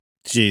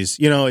Geez,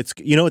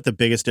 what the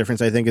biggest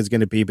difference I think is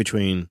going to be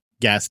between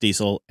gas,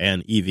 diesel,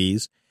 and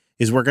EVs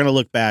is we're going to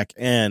look back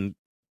and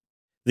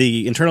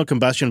the internal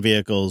combustion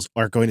vehicles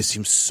are going to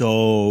seem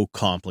so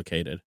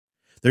complicated.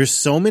 There's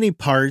so many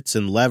parts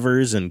and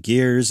levers and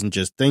gears and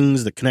just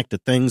things that connect to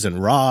things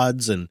and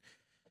rods, and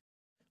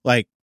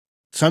like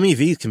some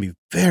EVs can be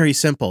very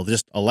simple.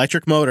 Just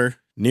electric motor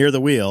near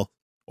the wheel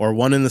or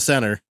one in the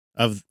center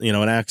of,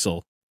 an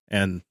axle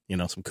and,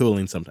 some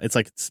cooling sometimes.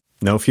 It's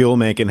no fuel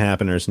making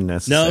happeners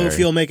necessary. No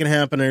fuel making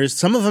happeners.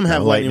 Some of them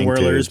have lightning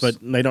whirlers, but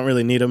they don't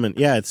really need them. And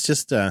yeah, it's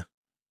just, I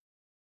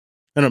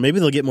don't know, maybe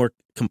they'll get more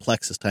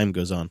complex as time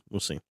goes on. We'll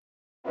see.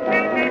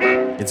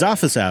 It's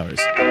Office Hours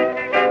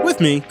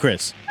with me,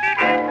 Chris.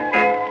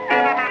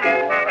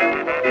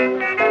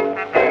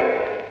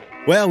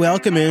 Well,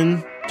 welcome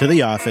in to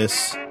the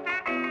office.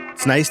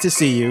 It's nice to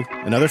see you.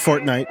 Another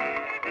fortnight,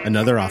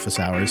 another Office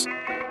Hours.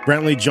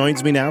 Brentley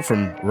joins me now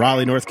from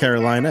Raleigh, North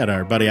Carolina at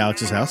our buddy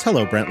Alex's house.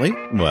 Hello, Brentley.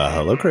 Well,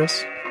 hello,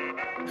 Chris.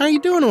 How are you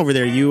doing over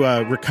there? You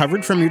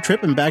recovered from your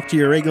trip and back to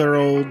your regular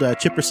old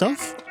chipper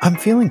self? I'm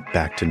feeling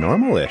back to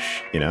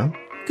normal-ish,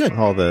 Good.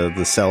 All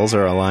the cells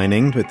are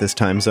aligning with this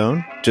time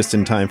zone, just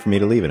in time for me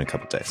to leave in a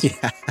couple days.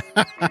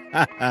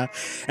 Yeah.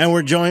 And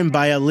we're joined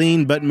by a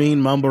lean but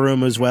mean mumble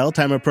room as well.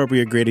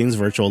 Time-appropriate greetings,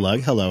 Virtual Lug.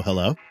 Hello,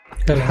 hello.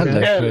 Hello,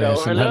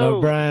 Chris.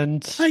 Hello,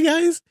 Brent. Hi,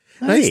 guys.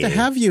 Hi. Nice to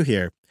have you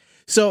here.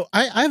 So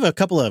I have a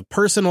couple of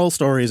personal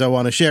stories I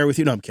want to share with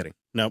you. No, I'm kidding.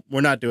 No,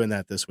 we're not doing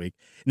that this week.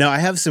 No, I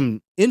have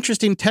some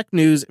interesting tech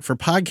news for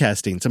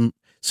podcasting, some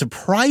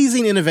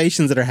surprising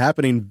innovations that are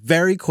happening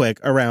very quick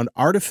around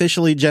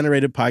artificially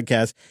generated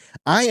podcasts.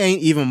 I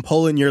ain't even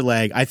pulling your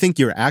leg. I think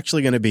you're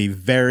actually going to be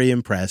very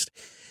impressed.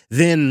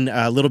 Then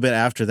a little bit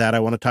after that, I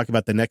want to talk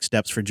about the next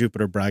steps for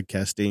Jupiter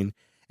Broadcasting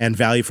and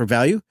Value for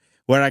Value,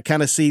 where I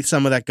kind of see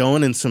some of that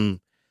going and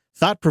some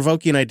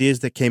thought-provoking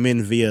ideas that came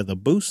in via the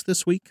boost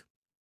this week.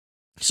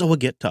 So we'll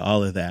get to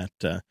all of that,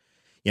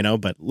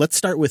 but let's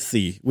start with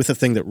the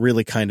thing that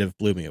really kind of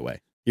blew me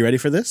away. You ready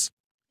for this?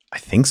 I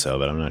think so,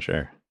 but I'm not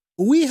sure.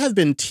 We have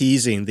been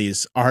teasing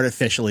these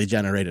artificially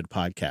generated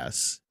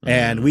podcasts,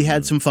 and we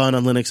had some fun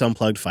on Linux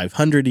Unplugged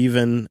 500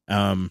 even.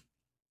 And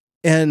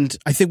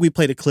I think we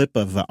played a clip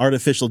of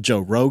Artificial Joe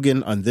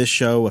Rogan on this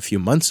show a few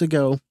months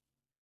ago.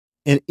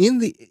 And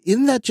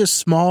in that just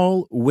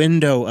small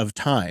window of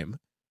time,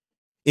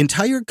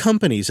 entire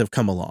companies have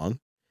come along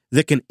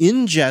that can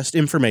ingest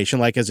information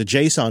like as a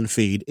JSON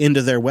feed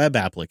into their web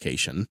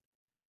application,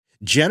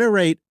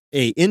 generate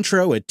a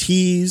intro, a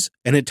tease,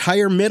 an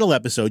entire middle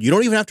episode. You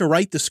don't even have to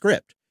write the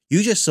script.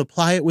 You just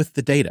supply it with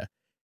the data.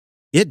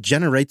 It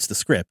generates the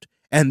script,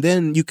 and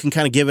then you can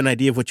kind of give an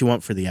idea of what you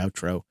want for the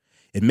outro.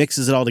 It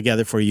mixes it all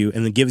together for you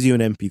and then gives you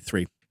an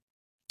MP3.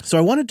 So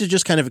I wanted to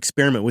just kind of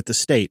experiment with the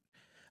state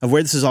of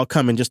where this has all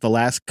come in just the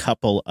last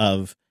couple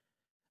of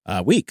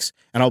weeks.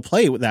 And I'll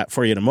play with that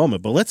for you in a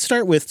moment. But let's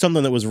start with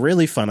something that was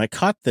really fun. I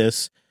caught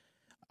this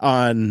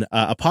on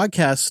a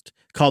podcast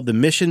called the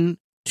Mission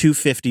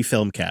 250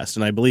 Filmcast,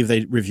 and I believe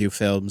they review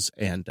films.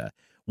 And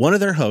one of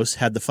their hosts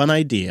had the fun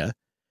idea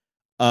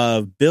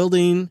of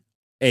building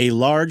a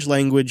large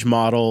language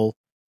model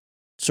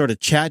sort of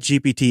chat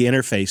GPT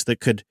interface that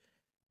could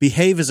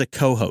behave as a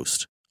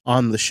co-host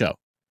on the show.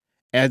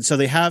 And so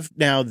they have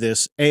now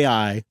this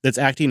AI that's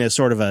acting as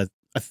sort of a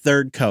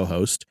third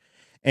co-host.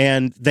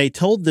 And they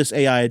told this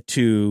AI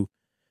to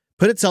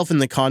put itself in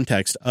the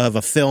context of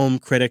a film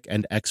critic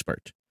and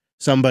expert,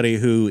 somebody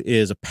who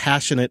is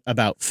passionate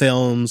about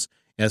films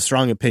and has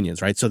strong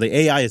opinions, right? So the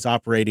AI is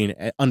operating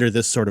under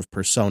this sort of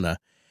persona.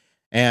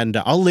 And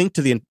I'll link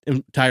to the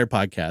entire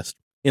podcast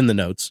in the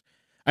notes.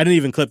 I didn't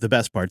even clip the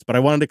best parts, but I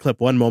wanted to clip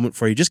one moment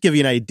for you, just give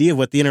you an idea of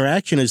what the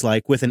interaction is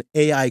like with an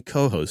AI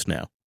co-host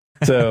now.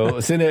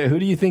 So, Cinda, who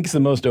do you think is the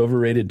most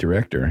overrated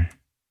director?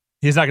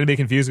 He's not going to be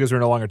confused because we're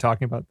no longer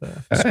talking about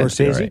the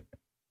Scorsese. Right.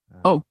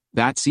 Oh,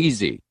 that's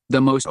easy. The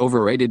most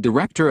overrated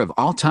director of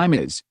all time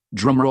is,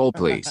 drumroll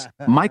please,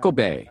 Michael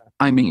Bay.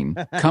 I mean,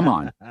 come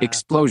on,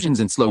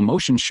 explosions and slow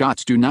motion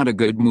shots do not a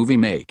good movie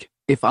make.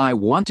 If I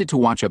wanted to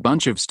watch a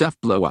bunch of stuff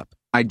blow up,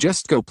 I'd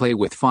just go play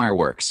with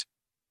fireworks.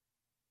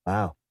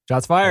 Wow.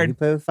 Shots fired. You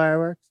play with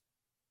fireworks?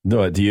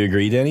 No, do you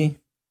agree, Denny?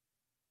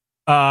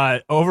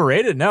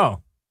 Overrated?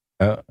 No.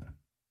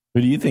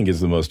 Who do you think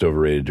is the most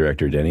overrated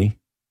director, Denny?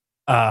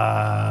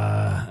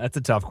 That's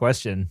a tough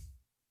question.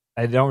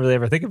 I don't really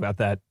ever think about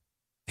that.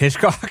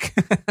 Hitchcock?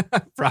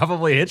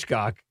 Probably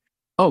Hitchcock.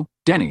 Oh,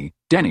 Denny,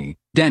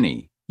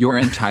 you're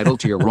entitled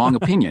to your wrong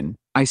opinion,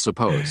 I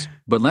suppose.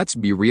 But let's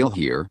be real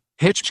here.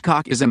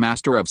 Hitchcock is a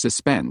master of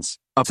suspense,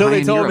 a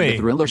pioneer of the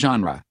thriller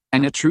genre,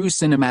 and a true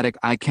cinematic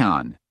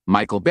icon.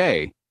 Michael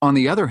Bay, on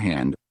the other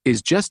hand,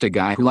 is just a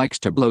guy who likes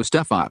to blow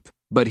stuff up.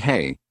 But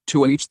hey,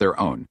 to each their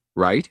own,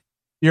 right?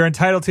 You're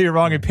entitled to your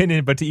wrong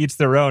opinion, but to each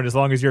their own, as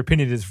long as your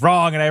opinion is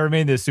wrong and I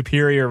remain the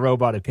superior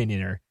robot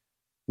opinioner.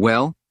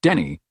 Well,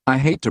 Denny, I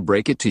hate to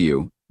break it to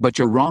you, but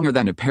you're wronger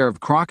than a pair of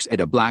Crocs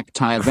at a black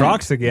tie event.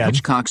 Crocs again.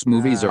 Hitchcock's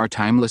movies are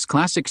timeless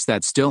classics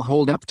that still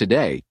hold up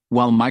today,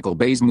 while Michael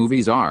Bay's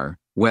movies are,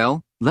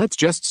 Well, let's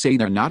just say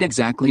they're not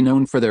exactly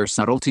known for their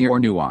subtlety or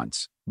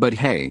nuance. But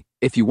hey,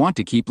 if you want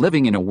to keep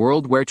living in a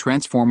world where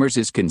Transformers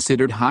is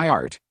considered high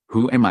art,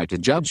 who am I to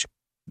judge?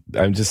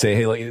 I'm just saying,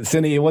 hey, like,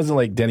 Cindy, it wasn't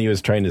like Denny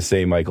was trying to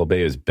say Michael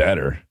Bay is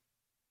better.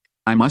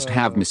 I must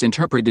have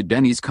misinterpreted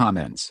Denny's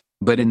comments,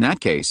 but in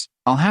that case,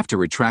 I'll have to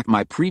retract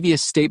my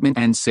previous statement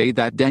and say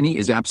that Denny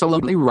is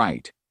absolutely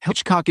right.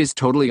 Hitchcock is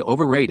totally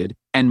overrated,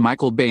 and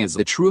Michael Bay is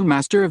the true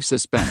master of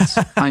suspense.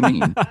 I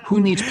mean,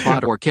 who needs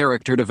plot or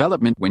character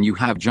development when you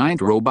have giant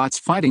robots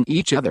fighting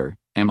each other?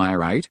 Am I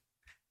right?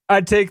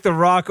 I'd take The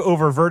Rock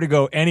over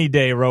Vertigo any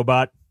day,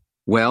 robot.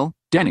 Well,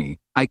 Denny,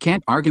 I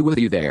can't argue with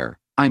you there.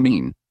 I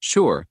mean,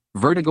 sure,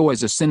 Vertigo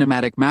is a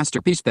cinematic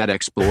masterpiece that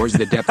explores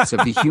the depths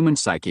of the human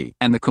psyche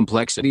and the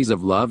complexities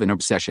of love and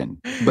obsession.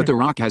 But The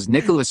Rock has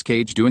Nicolas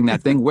Cage doing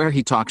that thing where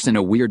he talks in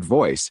a weird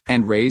voice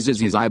and raises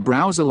his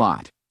eyebrows a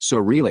lot. So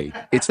really,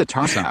 it's a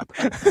toss-up.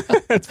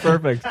 That's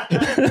perfect.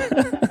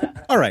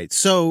 All right,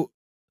 so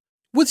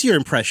what's your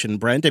impression,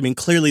 Brent? I mean,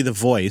 clearly the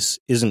voice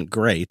isn't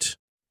great.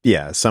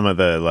 Yeah, some of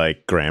the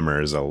like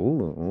grammar is a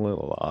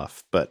little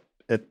off, but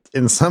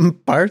in some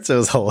parts it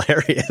was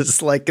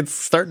hilarious. Like it's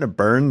starting to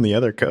burn the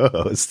other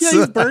co-hosts. Yeah,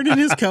 he's burning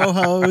his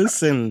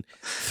co-hosts and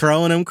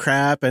throwing him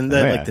crap, and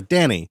then like the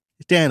Danny,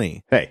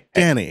 hey,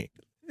 Danny,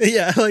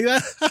 yeah, like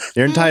that.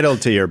 You're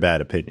entitled to your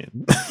bad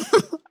opinion.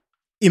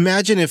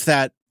 Imagine if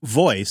that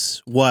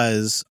voice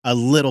was a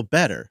little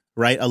better,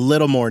 right? A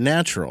little more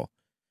natural.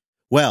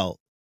 Well,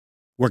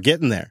 we're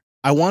getting there.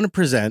 I want to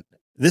present.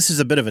 This is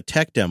a bit of a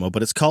tech demo,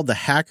 but it's called the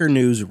Hacker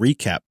News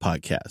Recap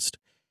Podcast.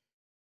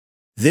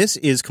 This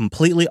is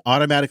completely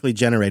automatically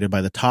generated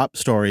by the top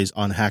stories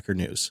on Hacker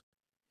News.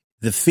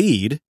 The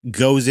feed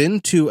goes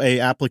into an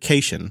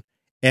application,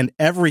 and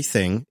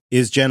everything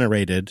is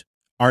generated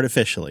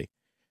artificially.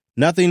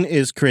 Nothing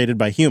is created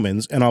by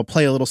humans, and I'll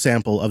play a little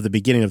sample of the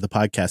beginning of the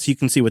podcast so you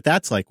can see what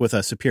that's like with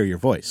a superior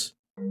voice.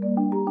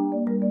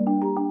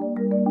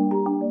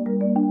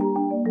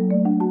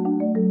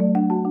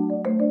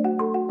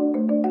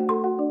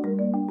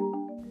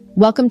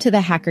 Welcome to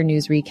the Hacker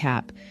News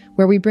Recap,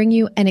 where we bring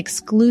you an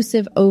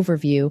exclusive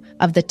overview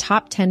of the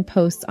top 10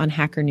 posts on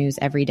Hacker News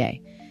every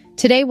day.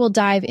 Today, we'll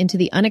dive into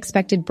the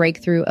unexpected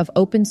breakthrough of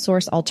open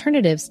source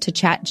alternatives to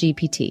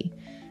ChatGPT,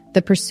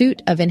 the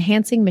pursuit of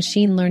enhancing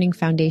machine learning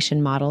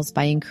foundation models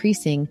by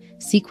increasing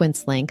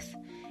sequence length,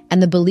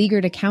 and the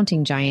beleaguered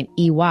accounting giant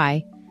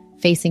EY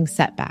facing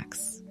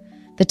setbacks.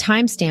 The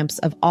timestamps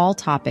of all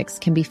topics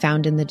can be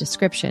found in the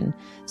description,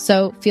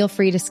 so feel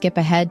free to skip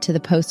ahead to the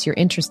posts you're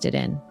interested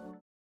in.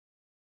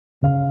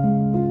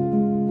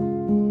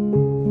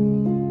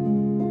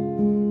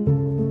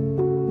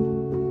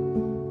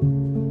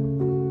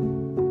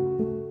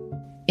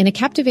 In a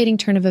captivating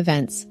turn of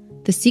events,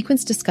 the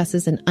sequence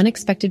discusses an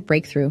unexpected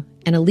breakthrough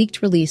and a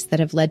leaked release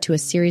that have led to a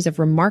series of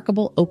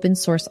remarkable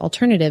open-source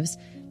alternatives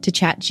to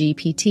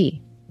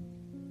ChatGPT.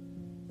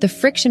 The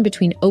friction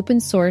between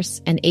open-source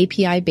and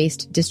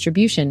API-based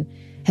distribution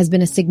has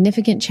been a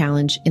significant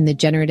challenge in the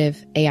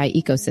generative AI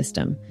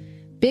ecosystem.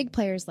 Big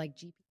players like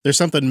GPT... There's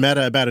something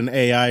meta about an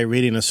AI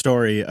reading a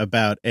story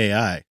about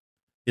AI,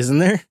 isn't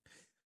there?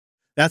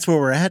 That's where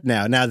we're at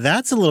now. Now,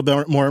 that's a little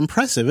bit more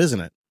impressive, isn't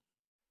it?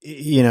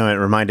 You know, it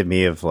reminded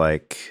me of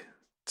like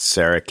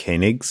Sarah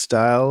Koenig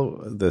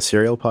style, the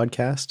Serial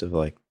podcast of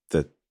like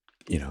the,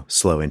 you know,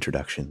 slow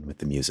introduction with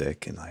the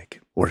music and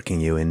like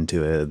working you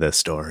into the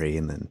story.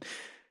 And then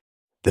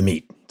the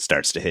meat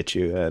starts to hit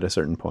you at a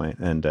certain point.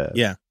 And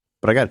yeah,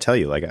 but I got to tell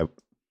you, like, I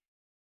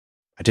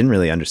didn't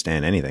really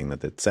understand anything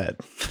that it said.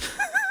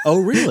 Oh,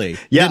 really?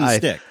 Yeah,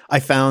 I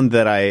found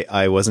that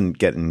I wasn't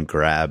getting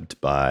grabbed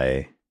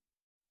by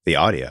the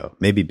audio,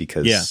 maybe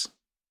because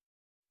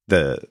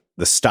the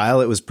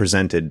style it was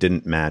presented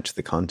didn't match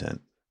the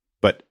content,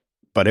 but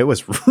it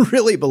was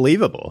really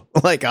believable.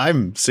 Like,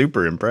 I'm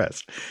super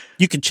impressed.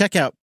 You can check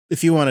out,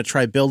 if you want to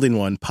try building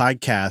one,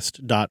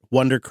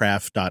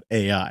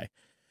 podcast.wondercraft.ai,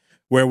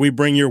 where we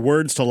bring your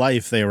words to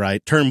life, they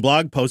write, turn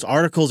blog posts,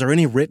 articles, or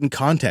any written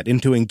content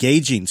into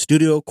engaging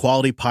studio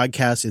quality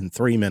podcasts in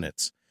 3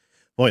 minutes.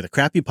 Boy, the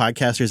crappy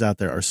podcasters out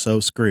there are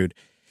so screwed.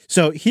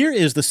 So here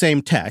is the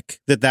same tech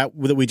that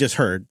we just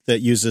heard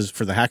that uses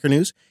for the Hacker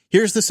News.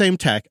 Here's the same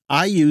tech.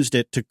 I used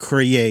it to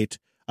create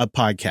a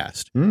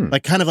podcast,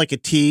 like kind of like a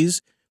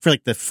tease for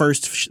like the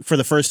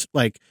first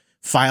like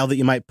file that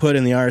you might put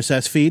in the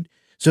RSS feed.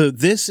 So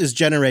this is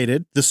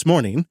generated this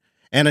morning,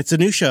 and it's a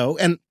new show,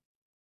 and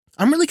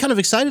I'm really kind of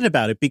excited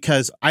about it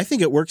because I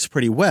think it works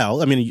pretty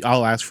well. I mean,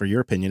 I'll ask for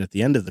your opinion at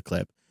the end of the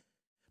clip.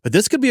 But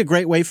this could be a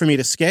great way for me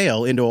to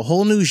scale into a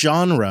whole new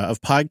genre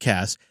of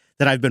podcasts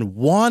that I've been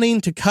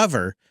wanting to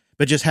cover,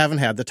 but just haven't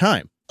had the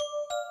time.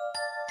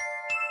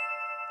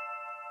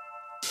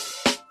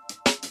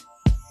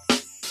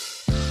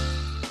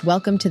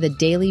 Welcome to the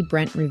Daily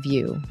Brent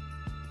Review.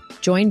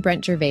 Join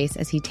Brent Gervais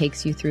as he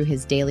takes you through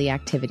his daily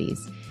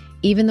activities,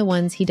 even the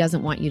ones he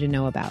doesn't want you to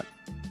know about.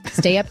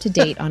 Stay up to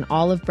date on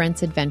all of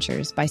Brent's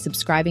adventures by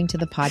subscribing to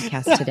the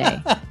podcast today.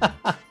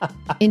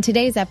 In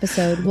today's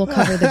episode, we'll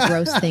cover the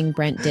gross thing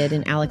Brent did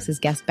in Alex's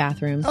guest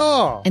bathroom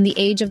and the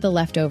age of the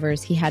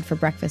leftovers he had for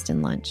breakfast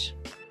and lunch.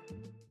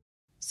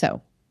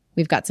 So,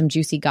 we've got some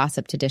juicy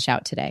gossip to dish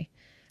out today.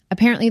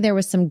 Apparently, there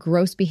was some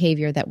gross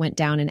behavior that went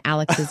down in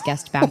Alex's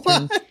guest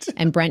bathroom,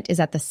 and Brent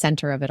is at the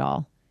center of it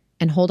all.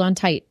 And hold on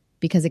tight,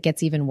 because it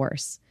gets even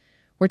worse.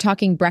 We're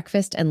talking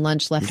breakfast and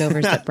lunch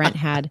leftovers that Brent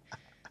had,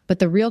 but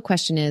the real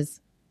question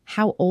is,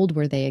 how old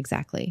were they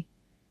exactly?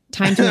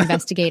 Time to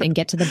investigate and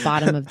get to the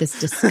bottom of this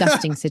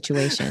disgusting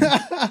situation.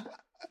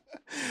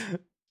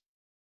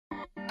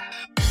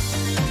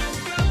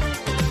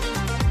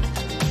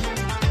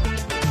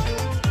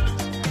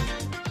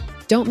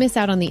 Don't miss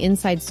out on the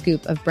inside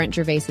scoop of Brent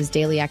Gervais's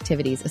daily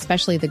activities,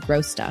 especially the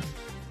gross stuff.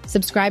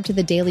 Subscribe to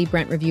the Daily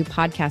Brent Review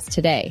podcast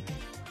today.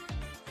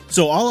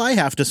 So all I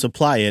have to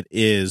supply it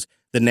is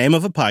the name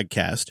of a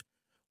podcast,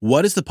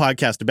 what is the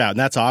podcast about, and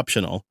that's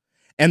optional,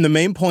 and the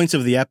main points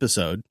of the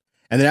episode.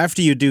 And then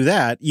after you do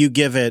that, you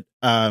give it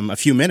a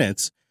few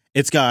minutes.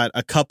 It's got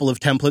a couple of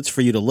templates for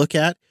you to look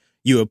at.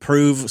 You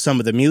approve some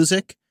of the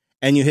music,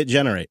 and you hit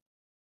generate.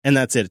 And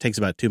that's it. It takes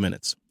about 2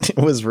 minutes. It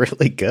was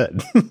really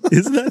good.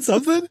 Isn't that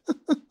something?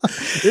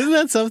 Isn't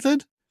that something?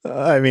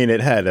 I mean,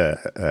 it had a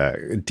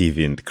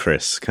Deviant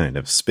Chris kind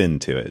of spin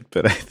to it,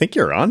 but I think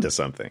you're onto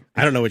something.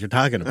 I don't know what you're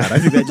talking about. I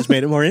think that just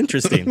made it more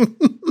interesting.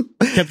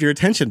 Kept your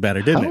attention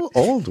better, didn't it? How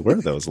old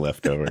were those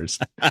leftovers?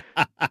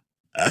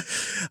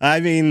 I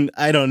mean,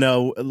 I don't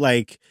know,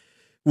 like,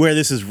 where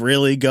this is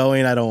really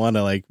going. I don't want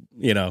to, like,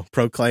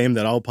 proclaim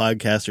that all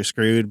podcasts are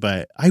screwed,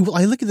 but I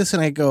look at this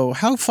and I go,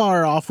 how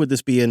far off would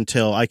this be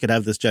until I could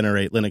have this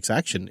generate Linux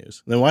Action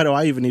News? Then why do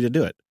I even need to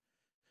do it?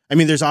 I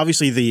mean, there's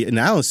obviously the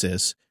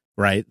analysis,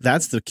 right?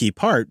 That's the key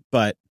part.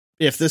 But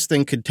if this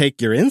thing could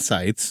take your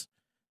insights,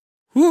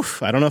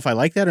 I don't know if I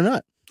like that or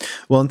not.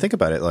 Well, and think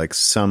about it. Like,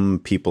 some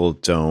people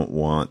don't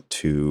want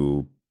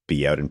to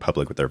be out in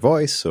public with their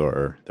voice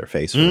or their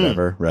face or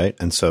whatever, right?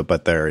 And so,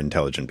 but they're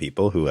intelligent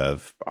people who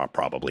have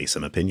probably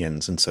some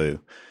opinions. And so,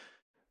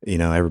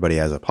 everybody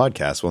has a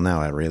podcast. Well,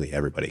 now really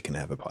everybody can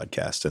have a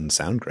podcast and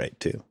sound great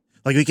too.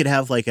 Like, we could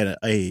have like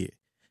a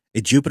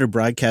Jupiter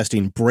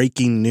Broadcasting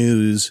breaking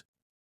news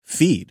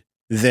feed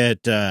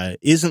that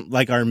isn't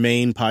like our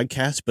main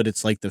podcast, but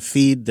it's like the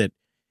feed that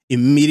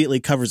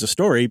immediately covers a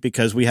story,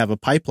 because we have a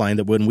pipeline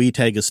that when we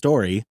tag a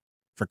story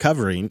for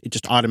covering, it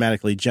just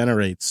automatically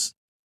generates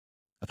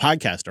a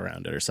podcast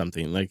around it or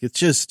something. Like, it's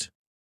just,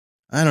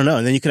 I don't know.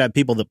 And then you could have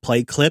people that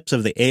play clips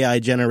of the AI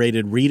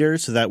generated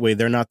readers, so that way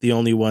they're not the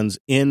only ones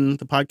in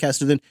the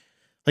podcast. And then,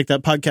 like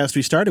that podcast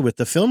we started with,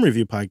 the film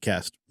review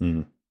podcast,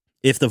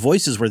 if the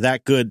voices were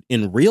that good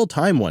in real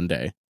time one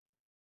day,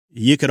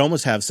 you could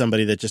almost have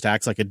somebody that just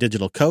acts like a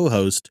digital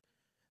co-host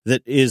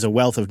that is a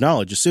wealth of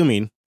knowledge,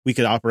 assuming we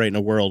could operate in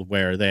a world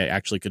where they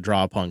actually could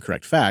draw upon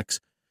correct facts.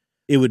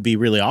 It would be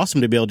really awesome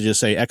to be able to just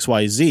say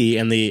XYZ,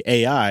 and the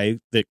AI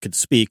that could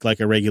speak like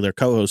a regular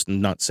co-host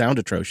and not sound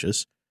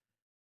atrocious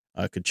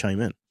could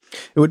chime in.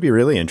 It would be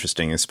really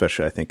interesting,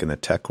 especially I think in the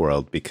tech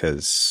world,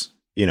 because,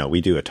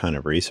 we do a ton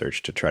of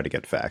research to try to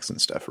get facts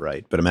and stuff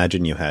right. But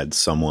imagine you had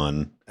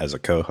someone as a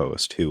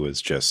co-host who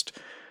was just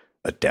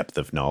a depth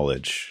of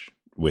knowledge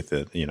with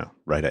it,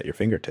 right at your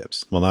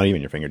fingertips. Well, not even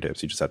your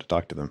fingertips. You just have to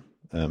talk to them.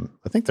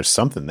 I think there's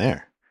something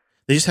there.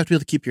 They just have to be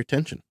able to keep your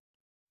attention.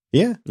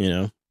 Yeah.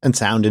 And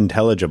sound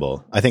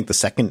intelligible. I think the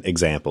second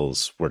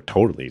examples were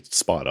totally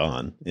spot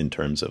on in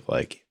terms of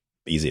like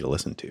easy to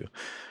listen to.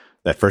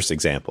 That first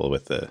example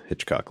with the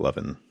Hitchcock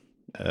Lovin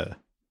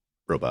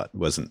robot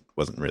wasn't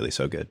really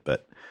so good,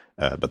 but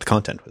the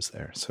content was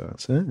there. So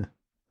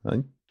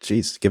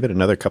it's give it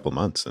another couple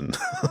months and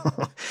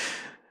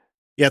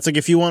yeah, it's like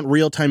if you want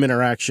real-time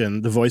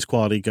interaction, the voice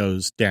quality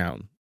goes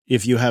down.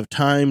 If you have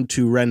time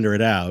to render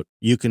it out,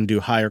 you can do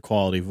higher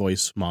quality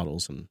voice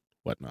models and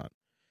whatnot.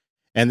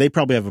 And they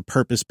probably have a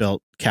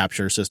purpose-built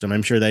capture system.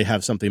 I'm sure they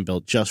have something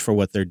built just for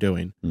what they're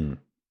doing.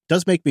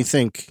 Does make me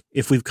think,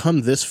 if we've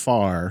come this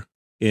far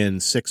in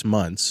 6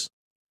 months,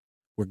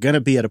 we're going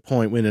to be at a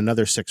point in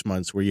another 6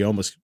 months where you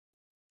almost,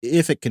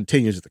 if it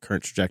continues at the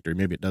current trajectory,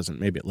 maybe it doesn't,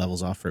 maybe it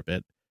levels off for a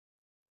bit,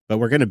 but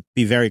we're going to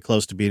be very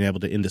close to being able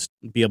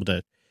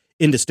to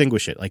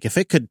indistinguish it. Like, if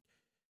it could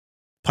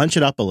punch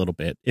it up a little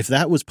bit, if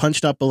that was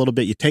punched up a little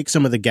bit, you take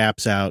some of the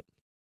gaps out,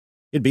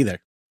 it'd be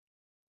there.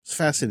 It's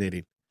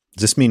fascinating.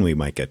 Does this mean we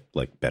might get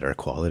like better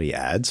quality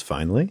ads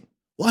finally?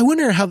 Well, I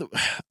wonder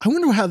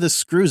how this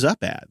screws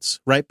up ads,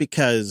 right?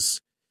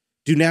 Because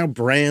do now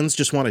brands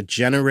just want to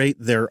generate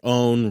their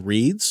own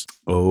reads?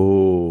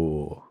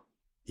 Oh,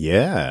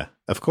 yeah,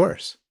 of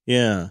course.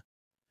 Yeah.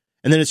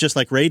 And then it's just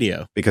like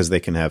radio. Because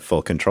they can have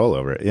full control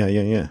over it.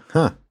 Yeah.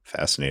 Huh.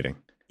 Fascinating.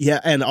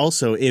 Yeah. And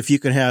also, if you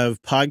can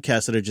have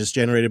podcasts that are just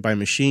generated by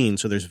machine,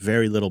 so there's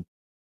very little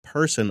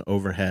person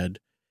overhead,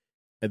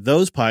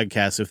 those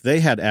podcasts, if they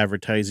had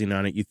advertising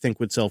on it, you'd think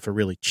would sell for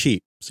really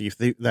cheap. So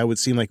that would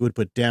seem like it would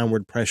put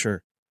downward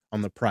pressure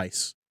on the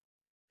price,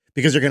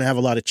 because they're going to have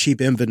a lot of cheap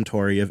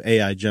inventory of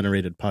AI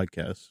generated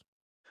podcasts.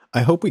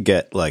 I hope we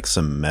get like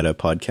some meta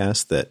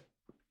podcasts that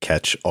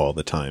catch all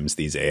the times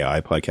these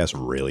AI podcasts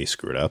really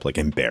screwed up, like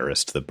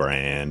embarrassed the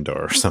brand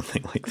or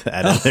something like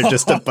that. And they're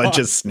just a bunch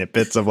of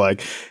snippets of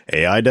like,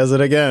 AI does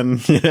it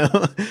again, you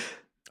know?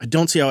 I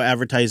don't see how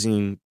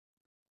advertising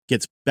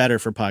gets better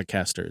for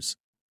podcasters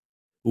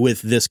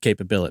with this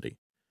capability.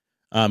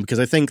 Because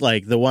I think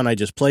like the one I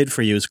just played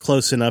for you is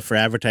close enough for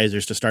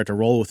advertisers to start to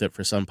roll with it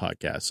for some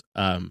podcasts.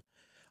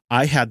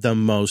 I had the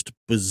most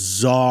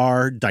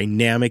bizarre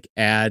dynamic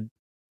ad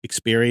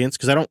experience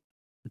because I don't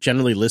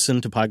generally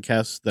listen to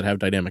podcasts that have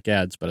dynamic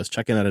ads, but I was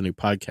checking out a new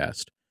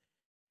podcast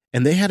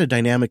and they had a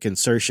dynamic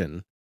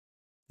insertion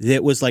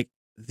that was like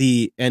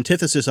the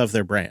antithesis of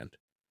their brand.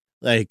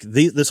 Like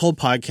this whole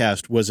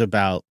podcast was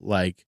about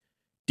like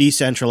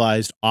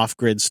decentralized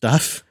off-grid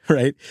stuff,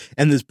 right?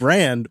 And this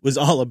brand was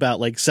all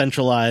about like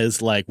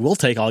centralized, like we'll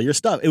take all your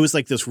stuff. It was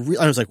like this.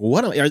 I was like,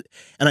 what? And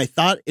I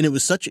thought, and it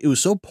was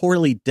so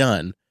poorly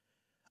done.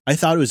 I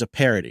thought it was a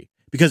parody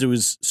because it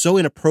was so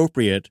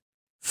inappropriate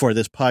for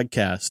this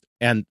podcast,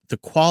 and the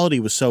quality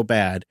was so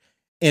bad,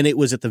 and it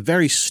was at the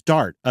very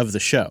start of the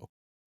show,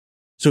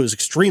 so it was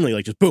extremely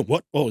like just boom.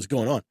 What was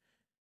going on?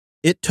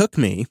 It took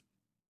me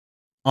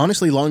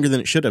honestly longer than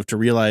it should have to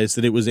realize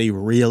that it was a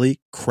really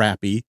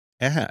crappy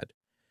ad.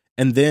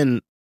 And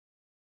then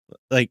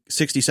like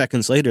 60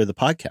 seconds later, the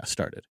podcast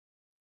started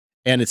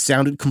and it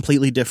sounded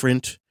completely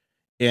different.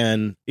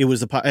 And it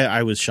was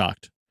I was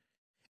shocked,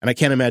 and I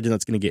can't imagine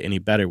that's going to get any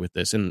better with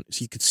this. And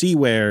so you could see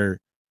where,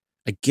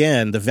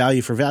 again, the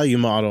value for value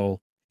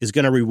model is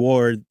going to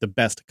reward the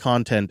best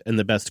content and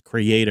the best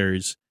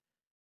creators.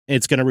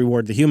 It's going to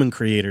reward the human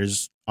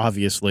creators,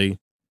 obviously.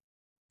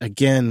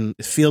 Again,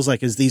 it feels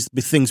like as these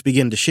things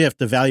begin to shift,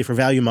 the value for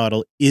value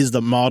model is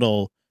the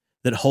model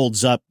that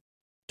holds up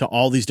to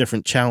all these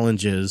different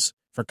challenges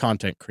for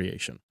content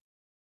creation.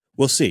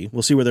 We'll see.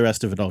 We'll see where the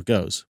rest of it all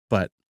goes.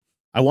 But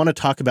I want to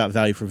talk about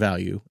value for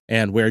value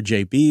and where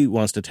JB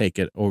wants to take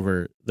it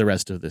over the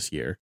rest of this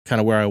year, kind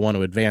of where I want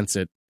to advance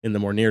it in the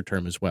more near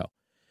term as well.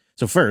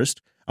 So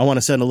first, I want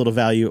to send a little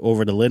value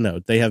over to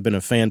Linode. They have been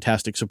a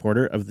fantastic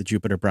supporter of the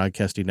Jupiter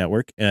Broadcasting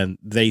Network, and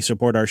they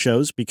support our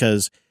shows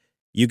because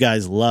you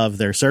guys love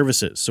their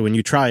services. So when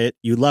you try it,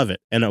 you love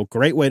it. And a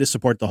great way to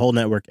support the whole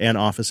network and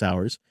office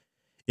hours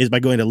is by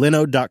going to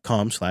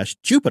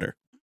linode.com/Jupiter.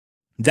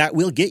 That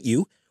will get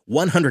you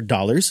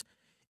 $100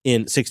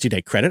 in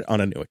 60-day credit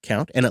on a new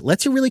account, and it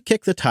lets you really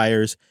kick the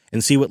tires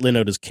and see what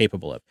Linode is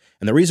capable of.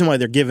 And the reason why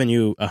they're giving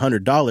you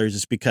 $100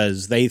 is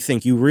because they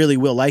think you really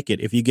will like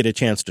it if you get a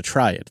chance to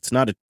try it. It's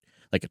not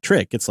like a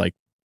trick. It's like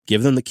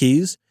give them the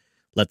keys,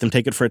 let them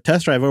take it for a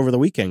test drive over the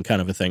weekend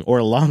kind of a thing,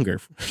 or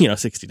longer,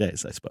 60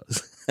 days, I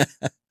suppose.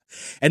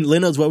 And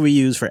Linode's what we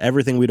use for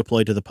everything we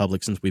deploy to the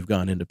public since we've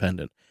gone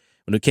independent.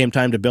 When it came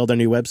time to build our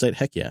new website,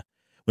 heck yeah.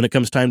 When it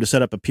comes time to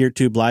set up a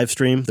PeerTube live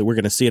stream that we're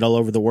going to see it all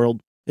over the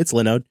world, it's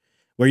Linode.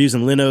 We're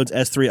using Linode's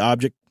S3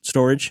 object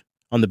storage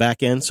on the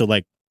back end. So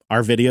like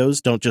our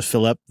videos don't just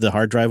fill up the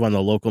hard drive on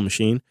the local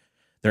machine.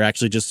 They're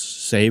actually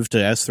just saved to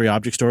S3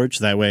 object storage.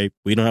 That way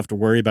we don't have to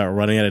worry about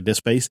running out of disk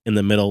space in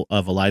the middle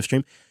of a live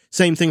stream.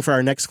 Same thing for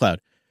our Nextcloud.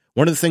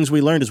 One of the things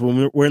we learned is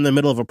when we're in the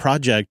middle of a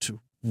project,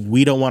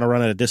 we don't want to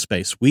run out of disk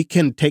space. We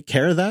can take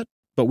care of that,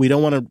 but we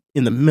don't want to,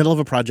 in the middle of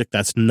a project,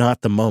 that's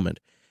not the moment.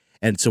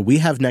 And so we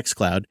have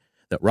Nextcloud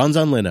that runs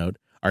on Linode.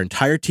 Our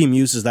entire team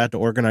uses that to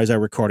organize our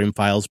recording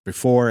files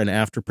before and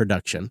after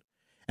production.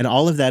 And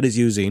all of that is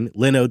using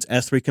Linode's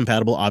S3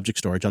 compatible object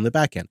storage on the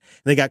back end.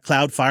 They got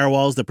cloud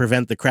firewalls that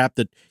prevent the crap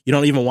that you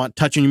don't even want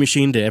touching your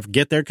machine to ever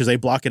get there because they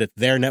block it at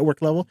their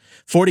network level.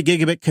 40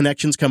 gigabit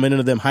connections coming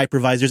into them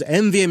hypervisors,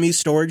 NVMe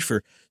storage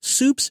for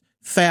soups,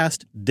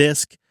 fast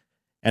disk,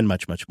 and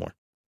much, much more.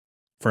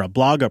 For a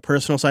blog, a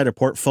personal site, a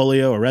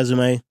portfolio, a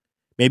resume,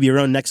 maybe your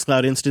own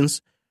Nextcloud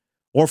instance,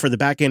 or for the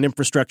back-end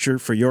infrastructure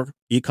for your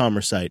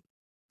e-commerce site,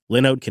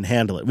 Linode can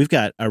handle it. We've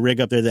got a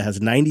rig up there that has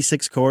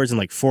 96 cores and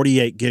like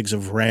 48 gigs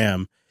of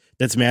RAM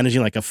that's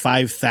managing like a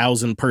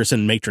 5,000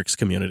 person matrix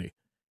community.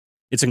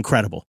 It's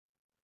incredible.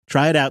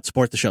 Try it out.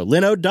 Support the show.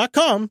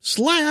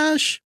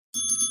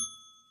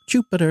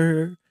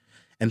 Linode.com/Jupiter.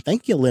 And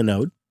thank you,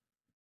 Linode,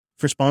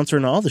 for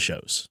sponsoring all the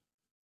shows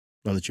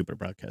on the Jupiter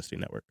Broadcasting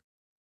Network.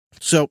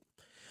 So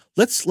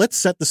let's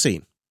set the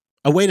scene.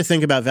 A way to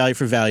think about value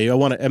for value.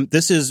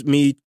 This is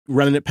me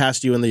running it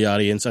past you in the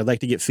audience. I'd like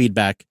to get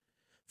feedback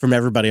from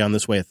everybody on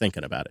this way of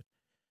thinking about it.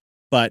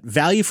 But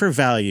value for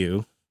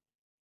value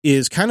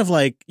is kind of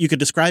like, you could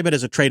describe it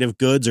as a trade of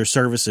goods or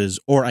services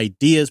or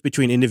ideas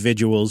between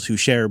individuals who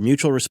share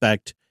mutual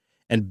respect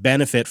and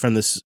benefit from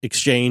this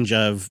exchange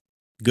of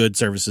goods,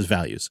 services,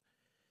 values.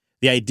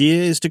 The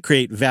idea is to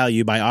create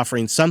value by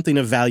offering something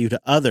of value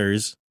to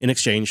others in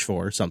exchange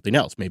for something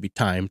else, maybe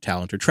time,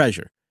 talent, or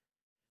treasure.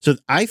 So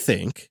I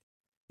think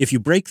if you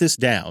break this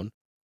down,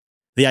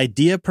 the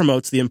idea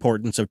promotes the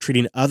importance of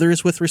treating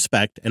others with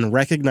respect and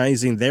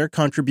recognizing their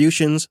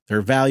contributions,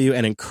 their value,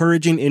 and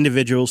encouraging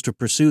individuals to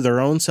pursue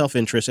their own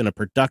self-interest in a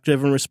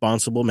productive and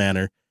responsible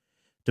manner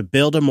to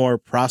build a more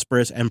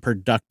prosperous and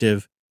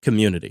productive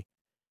community.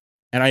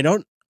 And I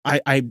don't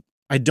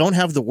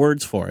have the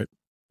words for it,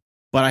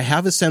 but I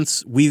have a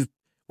sense we're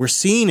we're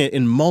seeing it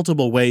in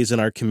multiple ways in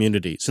our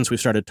community since we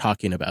started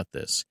talking about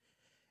this.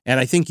 And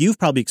I think you've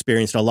probably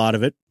experienced a lot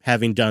of it,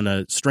 having done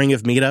a string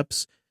of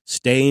meetups,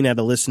 staying at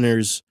a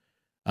listener's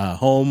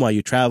home while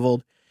you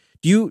traveled.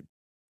 Do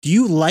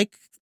you like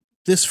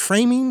this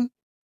framing?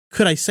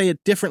 Could I say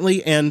it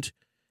differently? And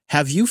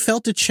have you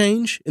felt a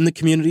change in the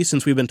community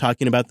since we've been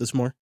talking about this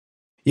more?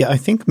 Yeah, I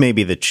think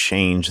maybe the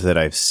change that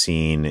I've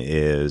seen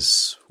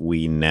is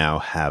we now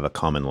have a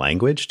common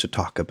language to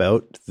talk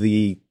about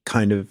the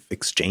kind of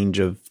exchange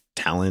of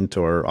talent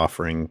or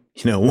offering,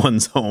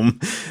 one's home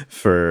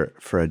for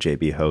a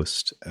JB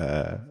host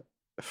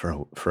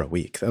for a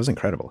week. That was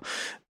incredible.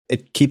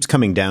 It keeps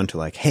coming down to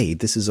like, hey,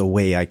 this is a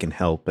way I can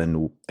help,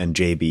 and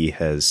JB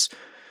has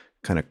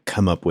kind of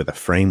come up with a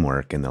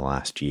framework in the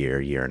last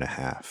year and a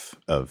half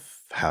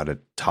of how to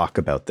talk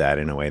about that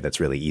in a way that's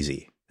really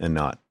easy and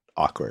not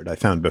awkward. I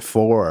found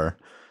before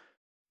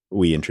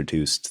we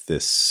introduced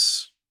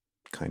this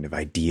kind of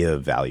idea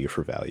of value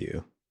for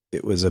value,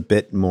 it was a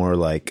bit more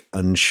like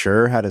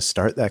unsure how to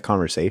start that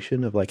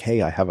conversation of like,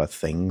 hey, I have a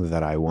thing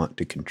that I want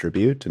to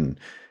contribute, and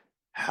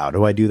how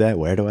do I do that?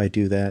 Where do I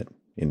do that?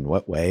 In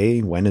what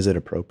way? When is it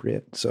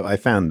appropriate? So I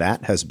found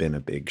that has been a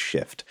big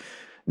shift.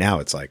 Now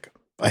it's like,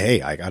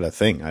 hey, I got a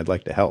thing. I'd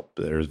like to help.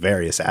 There's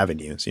various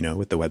avenues,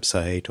 with the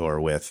website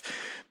or with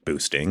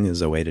boosting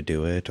is a way to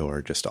do it,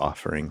 or just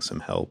offering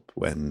some help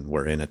when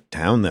we're in a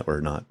town that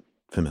we're not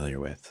familiar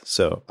with.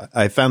 So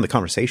I found the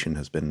conversation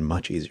has been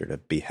much easier to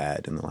be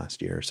had in the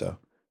last year or so.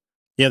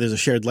 Yeah, there's a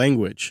shared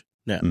language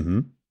now. Mm-hmm.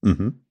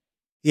 Mm-hmm.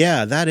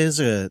 Yeah, that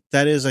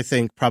is, I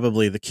think,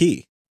 probably the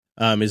key.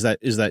 Is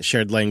that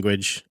shared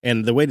language,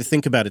 and the way to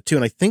think about it too.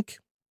 And I think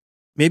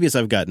maybe as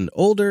I've gotten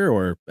older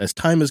or as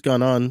time has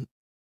gone on,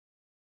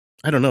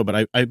 I don't know,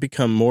 but I've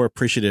become more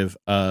appreciative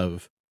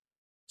of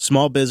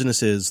small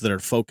businesses that are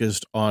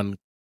focused on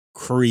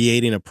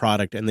creating a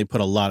product and they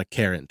put a lot of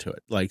care into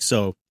it. Like,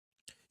 so,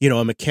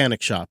 a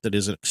mechanic shop that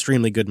is an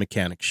extremely good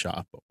mechanic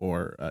shop,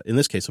 or in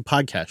this case, a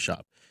podcast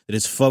shop that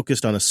is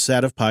focused on a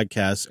set of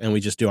podcasts, and we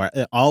just do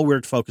all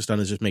we're focused on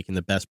is just making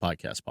the best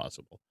podcast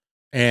possible.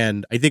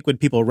 And I think when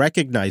people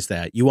recognize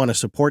that, you want to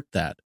support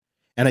that.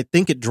 And I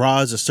think it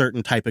draws a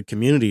certain type of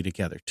community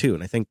together too.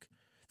 And I think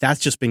that's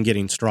just been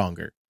getting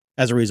stronger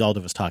as a result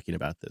of us talking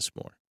about this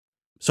more.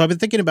 So I've been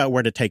thinking about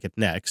where to take it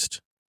next,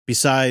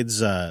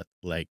 besides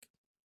like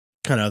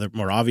kind of other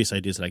more obvious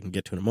ideas that I can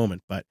get to in a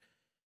moment. But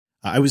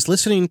I was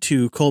listening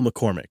to Cole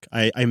McCormick.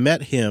 I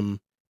met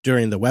him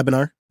during the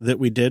webinar that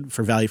we did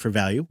for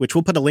Value, which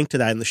we'll put a link to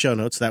that in the show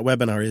notes. That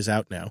webinar is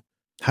out now.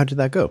 How did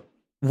that go?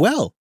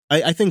 Well,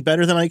 I think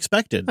better than I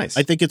expected. Nice.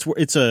 I think it's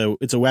a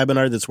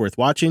webinar that's worth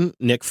watching.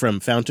 Nick from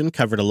Fountain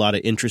covered a lot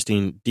of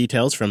interesting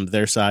details from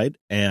their side,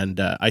 and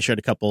I shared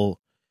a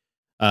couple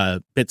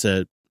bits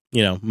of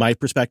my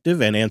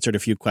perspective and answered a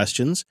few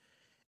questions.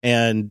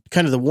 And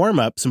kind of the warm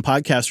up, some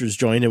podcasters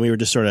joined, and we were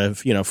just sort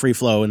of free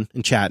flowing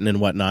and chatting and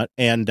whatnot.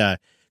 And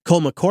Cole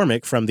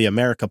McCormick from the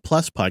America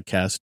Plus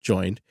podcast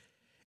joined,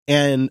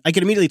 and I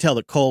could immediately tell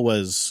that Cole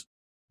was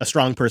a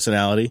strong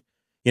personality.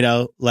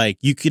 Like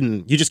you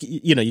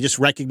just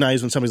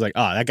recognize when somebody's like,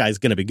 oh, that guy's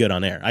going to be good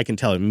on air. I can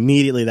tell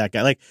immediately that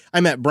guy. Like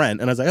I met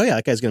Brent and I was like, oh yeah,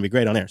 that guy's going to be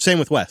great on air. Same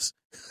with Wes.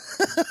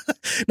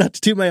 Not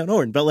to toot my own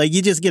horn, but like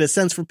you just get a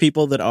sense for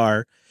people that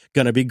are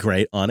going to be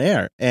great on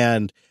air.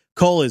 And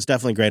Cole is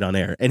definitely great on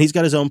air. And he's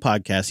got his own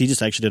podcast. He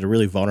just actually did a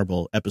really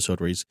vulnerable episode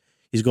where he's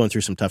going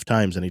through some tough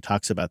times, and he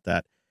talks about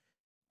that.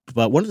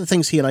 But one of the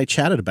things he and I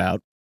chatted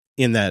about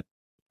in that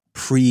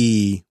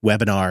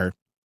pre-webinar,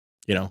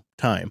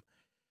 time,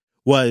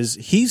 was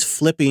he's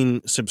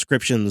flipping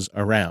subscriptions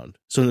around.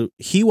 So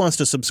he wants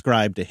to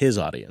subscribe to his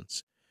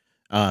audience.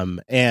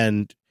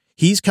 And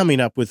he's coming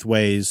up with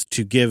ways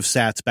to give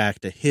sats back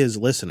to his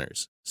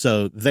listeners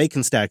so they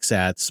can stack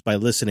sats by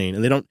listening.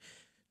 And they don't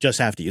just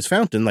have to use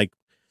Fountain, like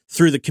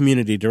through the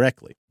community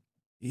directly.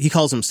 He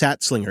calls them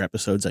sat slinger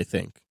episodes, I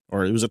think,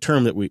 or it was a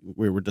term that we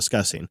were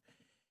discussing.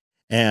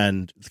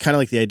 And kind of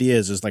like the idea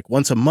is like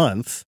once a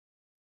month,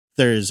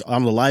 there's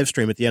on the live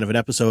stream at the end of an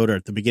episode or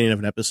at the beginning of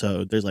an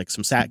episode, there's like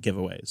some sat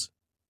giveaways.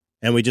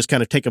 And we just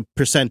kind of take a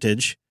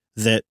percentage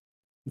that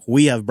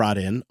we have brought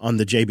in on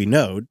the JB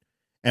node,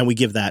 and we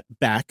give that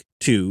back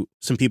to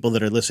some people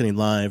that are listening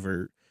live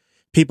or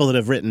people that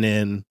have written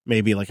in.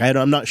 Maybe like,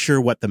 I'm not sure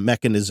what the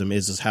mechanism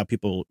is how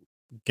people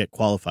get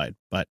qualified,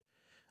 but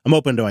I'm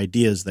open to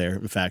ideas there.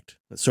 In fact,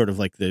 that's sort of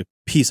like the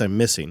piece I'm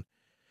missing.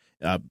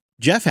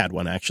 Jeff had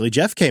one, actually.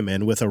 Jeff came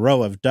in with a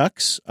row of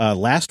ducks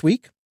last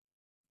week.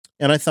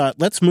 And I thought,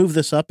 let's move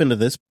this up into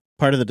this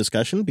part of the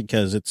discussion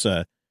because it's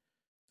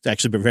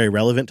actually been very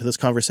relevant to this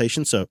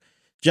conversation. So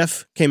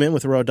Jeff came in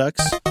with a row of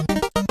ducks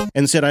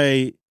and said,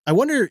 I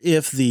wonder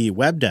if the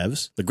web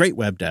devs, the great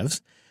web devs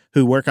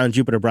who work on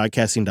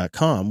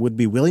JupiterBroadcasting.com would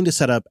be willing to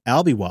set up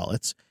Alby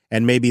wallets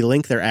and maybe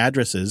link their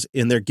addresses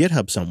in their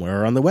GitHub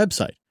somewhere or on the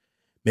website.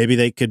 Maybe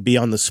they could be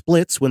on the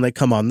splits when they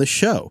come on the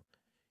show.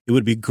 It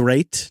would be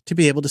great to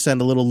be able to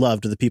send a little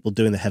love to the people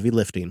doing the heavy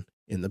lifting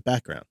in the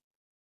background.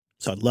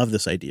 So I love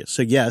this idea.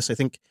 So yes, I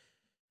think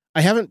I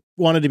haven't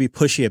wanted to be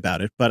pushy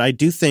about it, but I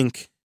do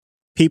think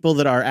people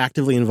that are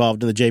actively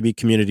involved in the JB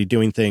community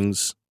doing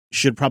things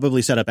should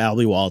probably set up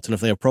Alby wallets, and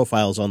if they have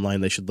profiles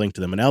online, they should link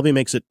to them. And Alby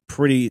makes it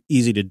pretty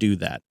easy to do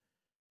that.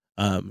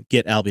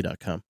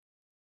 Getalby.com.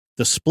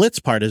 The splits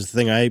part is the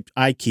thing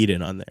I keyed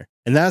in on there.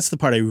 And that's the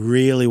part I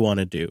really want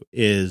to do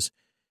is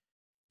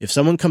if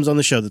someone comes on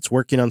the show that's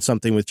working on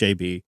something with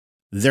JB,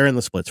 they're in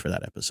the splits for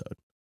that episode.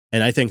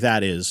 And I think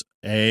that is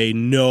a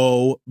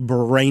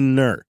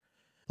no-brainer.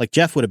 Like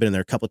Jeff would have been in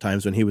there a couple of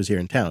times when he was here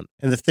in town.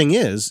 And the thing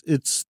is,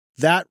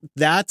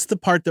 that's the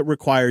part that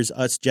requires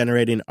us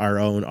generating our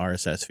own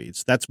RSS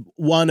feeds. That's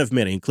one of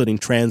many, including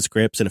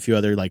transcripts and a few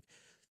other like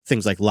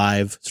things like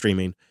live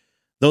streaming.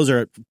 Those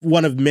are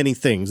one of many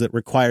things that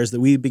requires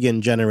that we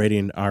begin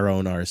generating our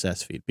own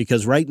RSS feed.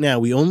 Because right now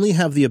we only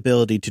have the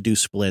ability to do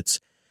splits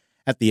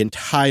at the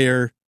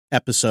entire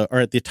episode or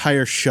at the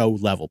entire show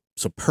level.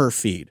 So per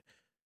feed.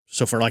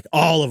 So for like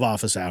all of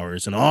Office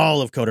Hours and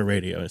all of Coda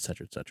Radio, et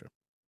cetera, et cetera.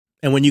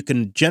 And when you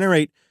can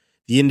generate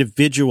the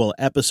individual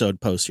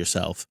episode posts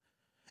yourself,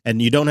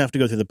 and you don't have to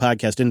go through the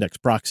podcast index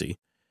proxy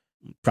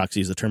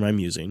is the term I'm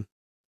using,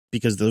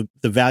 because the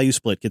value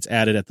split gets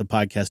added at the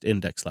podcast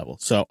index level.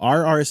 So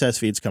our RSS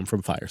feeds come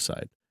from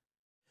Fireside.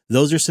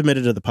 Those are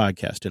submitted to the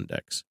podcast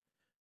index.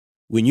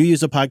 When you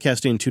use a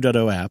Podcasting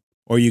 2.0 app,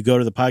 or you go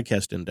to the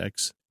podcast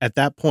index, at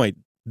that point,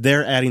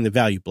 they're adding the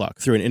value block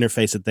through an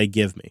interface that they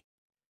give me.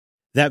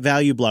 That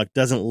value block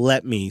doesn't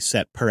let me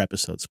set per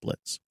episode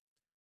splits.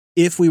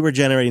 If we were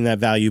generating that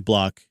value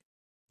block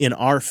in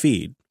our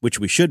feed, which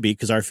we should be,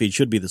 because our feed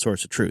should be the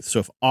source of truth. So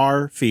if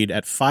our feed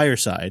at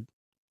Fireside,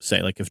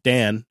 say like if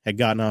Dan had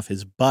gotten off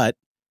his butt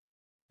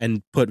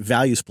and put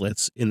value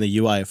splits in the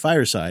UI of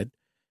Fireside,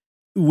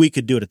 we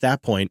could do it at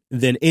that point.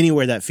 Then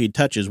anywhere that feed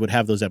touches would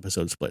have those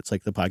episode splits,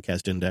 like the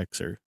podcast index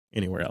or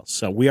anywhere else.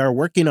 So we are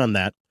working on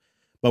that,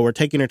 but we're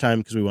taking our time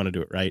because we want to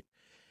do it right.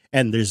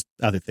 And there's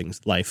other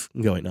things, life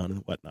going on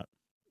and whatnot.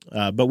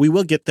 But we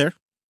will get there.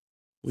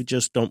 We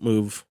just don't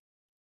move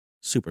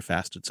super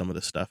fast at some of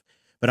this stuff.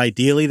 But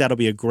ideally, that'll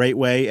be a great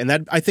way. And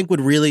that, I think,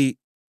 would really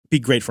be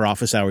great for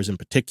Office Hours in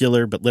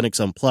particular, but Linux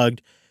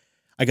Unplugged.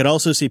 I could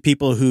also see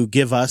people who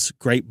give us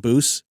great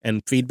boosts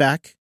and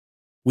feedback.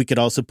 We could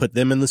also put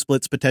them in the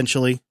splits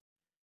potentially.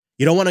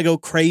 You don't want to go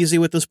crazy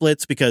with the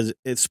splits because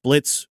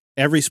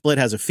every split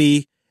has a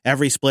fee.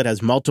 Every split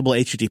has multiple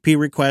HTTP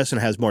requests and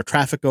has more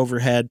traffic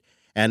overhead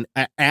and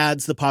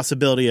adds the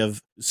possibility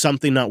of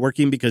something not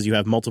working because you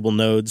have multiple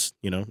nodes.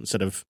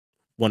 Instead of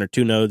 1 or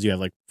 2 nodes, you have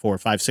like 4 or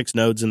 5, 6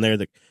 nodes in there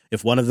that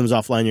if one of them's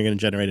offline, you're going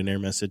to generate an error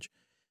message.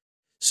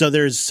 So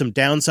there's some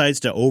downsides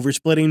to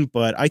oversplitting,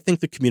 but I think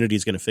the community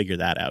is going to figure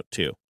that out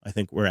too. I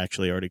think we're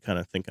actually already kind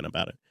of thinking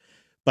about it.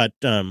 But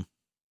it's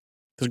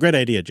a great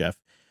idea, Jeff.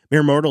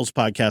 Mere Mortals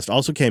podcast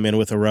also came in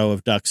with a row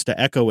of ducks to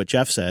echo what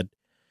Jeff said.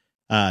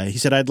 He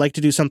said, I'd like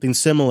to do something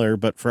similar,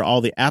 but for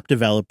all the app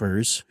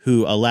developers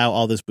who allow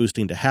all this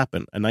boosting to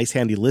happen. A nice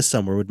handy list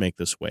somewhere would make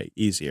this way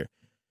easier.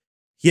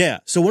 Yeah,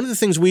 so one of the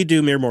things we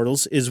do, Mere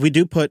Mortals, is we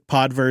do put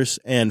Podverse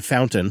and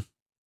Fountain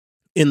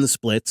in the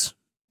splits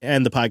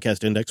and the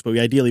podcast index, but we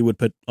ideally would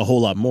put a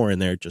whole lot more in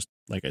there. Just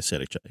like I said,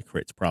 it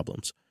creates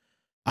problems.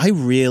 I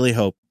really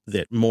hope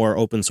that more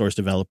open source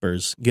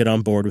developers get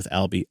on board with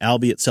Alby.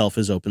 Alby itself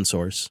is open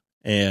source,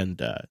 and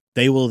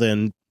they will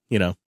then,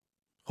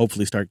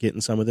 hopefully start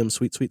getting some of them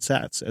sweet, sweet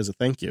sats as a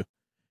thank you.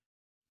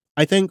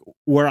 I think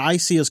where I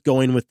see us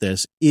going with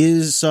this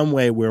is some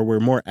way where we're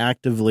more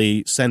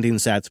actively sending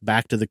sats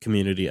back to the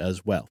community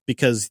as well,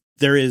 because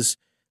there is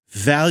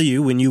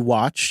value when you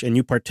watch and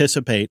you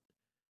participate.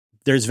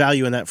 There's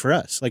value in that for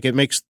us. Like, it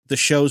makes the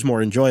shows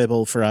more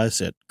enjoyable for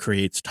us. It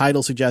creates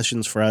title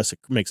suggestions for us. It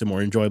makes a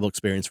more enjoyable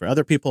experience for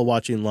other people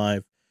watching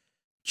live.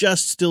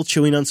 Just still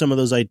chewing on some of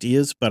those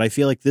ideas, but I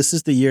feel like this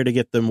is the year to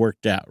get them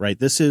worked out, right?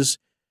 The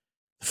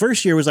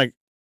first year was like,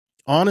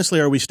 honestly,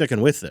 are we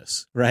sticking with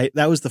this, right?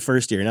 That was the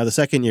first year. Now the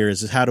second year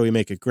is how do we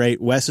make it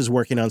great? Wes is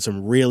working on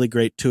some really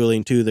great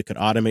tooling too that could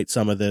automate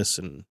some of this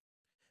and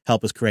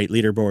help us create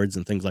leaderboards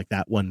and things like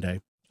that one day.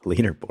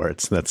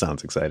 Leaderboards, that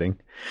sounds exciting.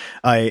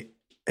 I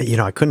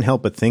couldn't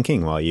help but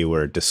thinking while you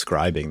were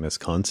describing this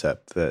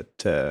concept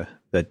that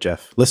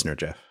listener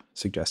Jeff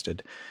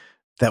suggested,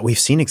 that we've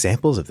seen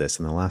examples of this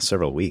in the last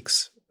several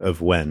weeks of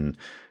when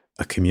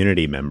a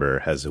community member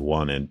has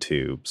wanted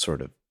to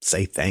sort of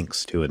say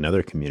thanks to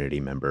another community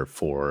member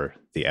for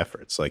the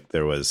efforts. Like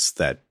there was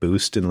that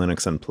boost in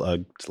Linux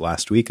Unplugged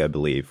last week, I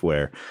believe,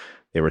 where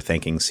they were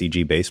thanking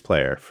CG Bass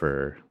Player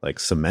for like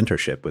some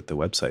mentorship with the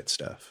website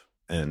stuff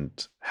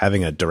and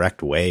having a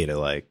direct way to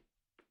like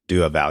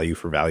do a value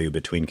for value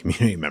between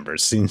community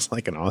members seems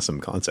like an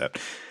awesome concept.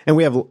 And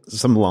we have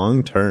some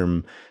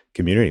long-term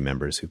community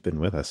members who've been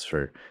with us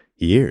for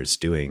years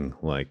doing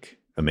like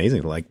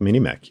amazing, like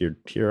Minimech. You're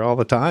here all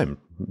the time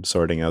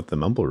sorting out the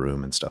mumble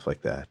room and stuff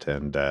like that.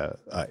 And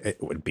it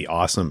would be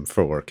awesome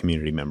for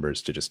community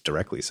members to just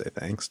directly say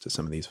thanks to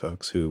some of these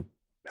folks who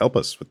help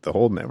us with the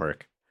whole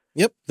network.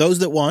 Yep. Those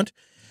that want.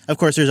 Of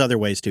course, there's other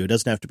ways too. It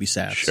doesn't have to be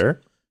sats.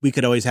 Sure. We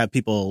could always have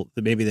people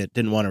that maybe that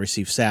didn't want to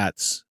receive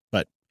sats,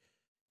 but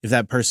if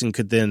that person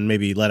could then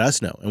maybe let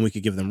us know and we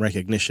could give them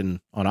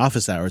recognition on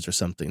office hours or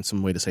something,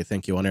 some way to say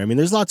thank you on air. I mean,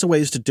 there's lots of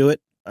ways to do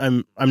it.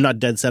 I'm not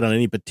dead set on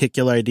any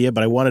particular idea,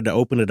 but I wanted to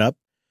open it up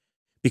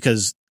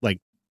because like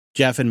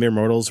Jeff and Mere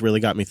Mortals really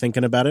got me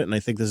thinking about it. And I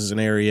think this is an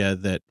area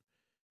that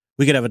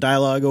we could have a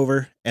dialogue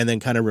over and then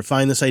kind of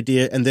refine this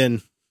idea and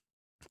then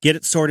get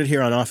it sorted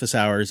here on office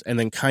hours and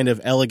then kind of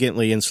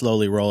elegantly and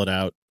slowly roll it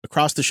out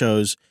across the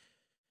shows.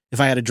 If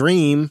I had a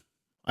dream,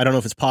 I don't know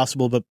if it's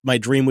possible, but my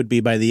dream would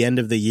be by the end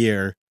of the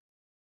year,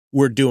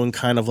 we're doing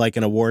kind of like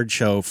an award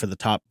show for the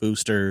top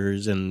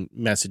boosters and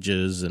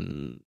messages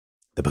and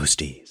the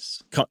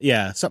boosties.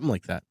 Yeah, something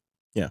like that.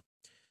 Yeah.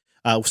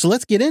 So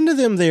let's get into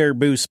them there,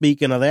 Boo.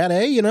 Speaking of that,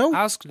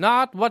 Ask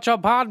not what your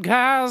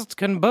podcast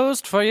can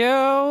boost for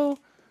you,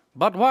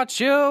 but what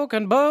you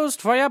can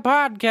boost for your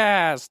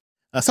podcast.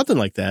 Something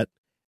like that.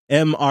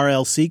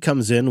 MRLC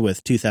comes in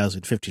with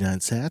 2,059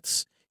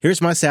 sats.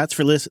 Here's my sats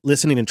for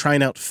listening and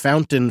trying out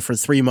Fountain for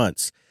 3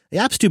 months. The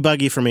app's too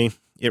buggy for me.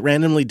 It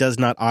randomly does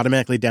not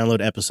automatically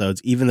download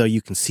episodes, even though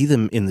you can see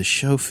them in the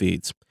show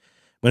feeds.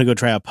 I'm going to go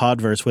try out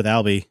Podverse with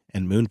Albie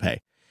and MoonPay.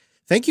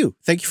 Thank you.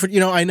 Thank you for,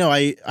 I know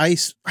I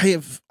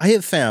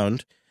have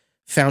found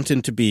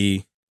Fountain to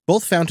be,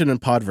 both Fountain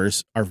and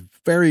Podverse are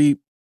very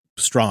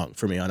strong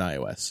for me on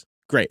iOS.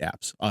 Great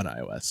apps on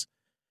iOS.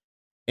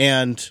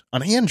 And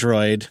on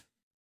Android,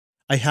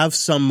 I have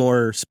some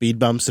more speed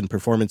bumps and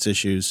performance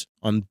issues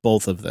on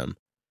both of them.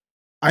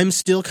 I'm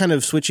still kind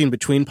of switching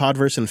between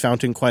Podverse and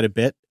Fountain quite a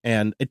bit,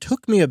 and it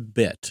took me a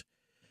bit,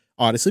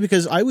 honestly,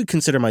 because I would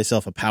consider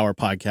myself a power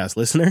podcast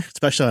listener,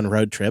 especially on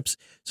road trips.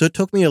 So it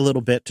took me a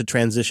little bit to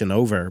transition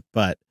over,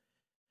 but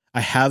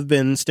I have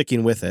been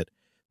sticking with it.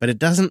 But I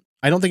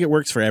don't think it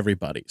works for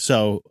everybody.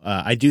 So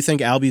I do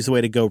think Albie's the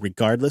way to go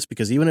regardless,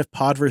 because even if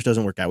Podverse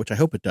doesn't work out, which I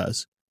hope it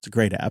does, it's a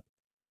great app,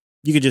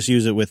 you could just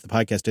use it with the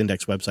Podcast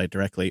Index website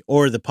directly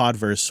or the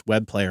Podverse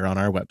web player on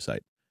our website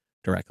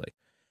directly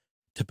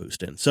to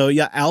boost in. So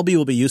yeah, Albie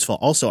will be useful.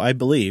 Also, I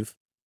believe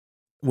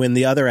when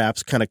the other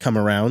apps kind of come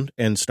around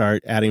and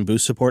start adding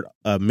boost support,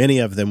 many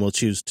of them will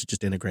choose to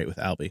just integrate with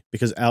Albie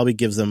because Albie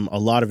gives them a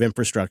lot of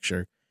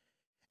infrastructure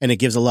and it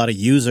gives a lot of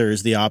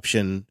users the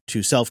option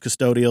to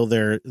self-custodial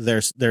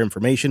their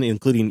information,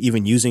 including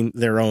even using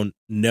their own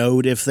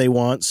node if they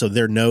want. So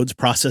their nodes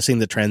processing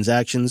the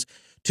transactions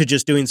to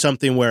just doing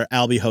something where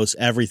Albie hosts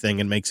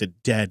everything and makes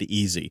it dead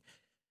easy.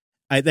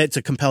 That's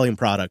a compelling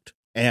product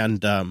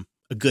and a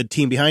good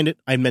team behind it.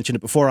 I mentioned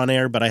it before on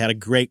air, but I had a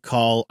great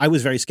call. I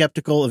was very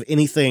skeptical of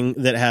anything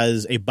that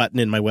has a button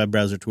in my web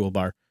browser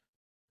toolbar.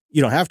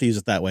 You don't have to use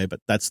it that way, but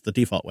that's the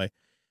default way.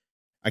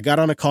 I got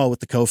on a call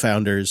with the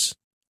co-founders,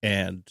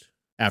 and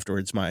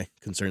afterwards my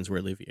concerns were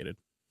alleviated.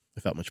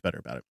 I felt much better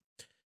about it.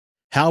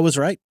 Hal was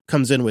right.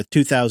 Comes in with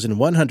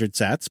 2,100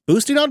 sats,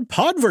 boosting on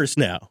Podverse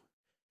now.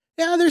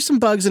 Yeah, there's some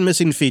bugs and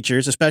missing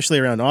features, especially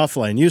around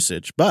offline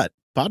usage, but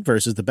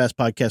Podverse is the best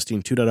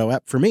podcasting 2.0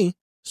 app for me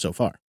so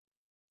far.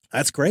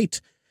 That's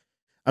great.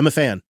 I'm a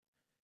fan.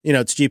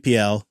 It's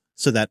GPL,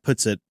 so that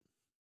puts it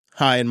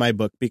high in my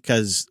book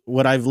because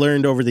what I've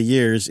learned over the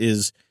years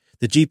is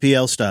the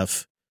GPL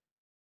stuff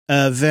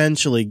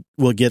eventually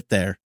will get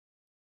there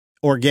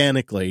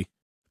organically,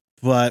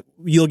 but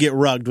you'll get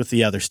rugged with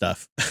the other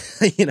stuff,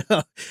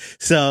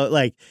 So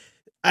like,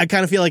 I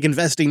kind of feel like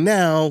investing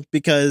now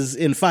because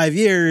in 5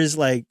 years,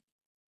 like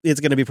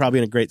it's going to be probably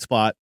in a great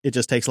spot. It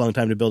just takes a long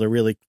time to build a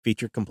really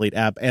feature complete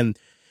app. And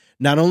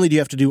not only do you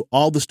have to do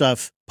all the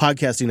stuff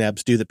podcasting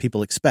apps do that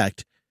people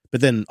expect,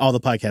 but then all the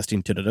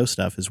podcasting 2.0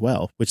 stuff as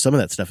well, which some of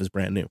that stuff is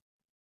brand new.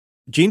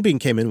 Gene Bean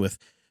came in with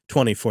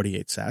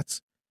 2048 sats.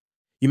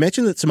 You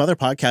mentioned that some other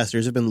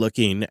podcasters have been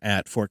looking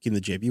at forking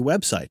the JB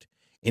website.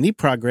 Any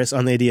progress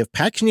on the idea of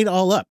packaging it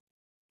all up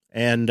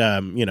and,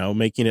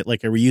 making it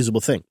like a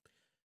reusable thing?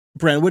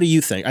 Brent, what do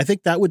you think? I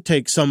think that would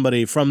take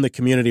somebody from the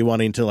community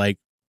wanting to like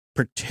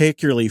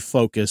particularly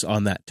focus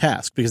on that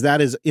task because that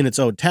is in its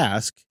own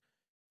task,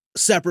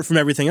 separate from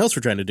everything else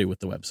we're trying to do with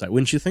the website.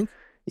 Wouldn't you think?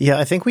 Yeah,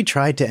 I think we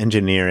tried to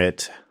engineer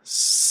it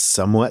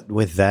somewhat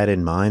with that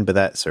in mind, but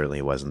that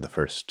certainly wasn't the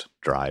first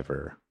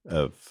driver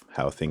of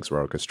how things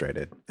were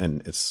orchestrated.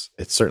 And it's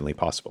certainly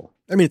possible.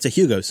 I mean, it's a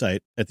Hugo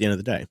site at the end of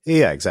the day.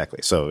 Yeah, exactly.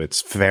 So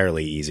it's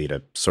fairly easy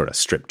to sort of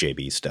strip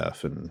JB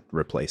stuff and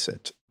replace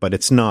it. But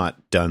it's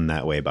not done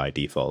that way by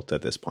default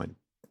at this point,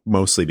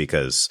 mostly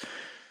because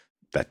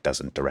that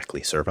doesn't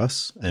directly serve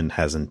us and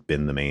hasn't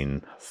been the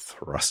main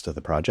thrust of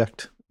the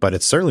project. But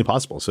it's certainly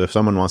possible. So if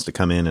someone wants to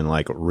come in and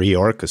like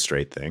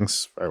reorchestrate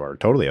things, we're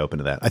totally open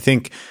to that. I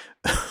think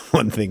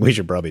one thing we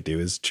should probably do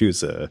is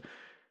choose an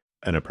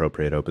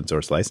appropriate open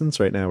source license.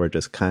 Right now, we're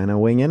just kind of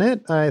winging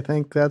it. I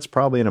think that's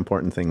probably an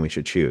important thing we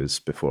should choose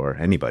before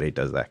anybody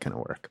does that kind of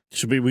work.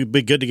 We'd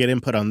be good to get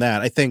input on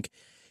that. I think,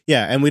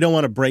 yeah, and we don't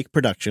want to break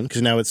production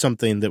because now it's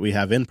something that we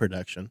have in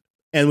production.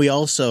 And we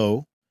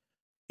also,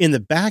 in the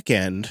back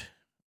end,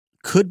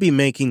 could be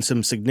making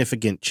some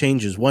significant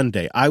changes one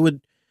day.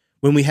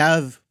 When we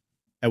have,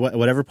 at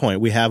whatever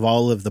point, we have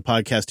all of the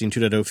podcasting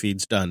 2.0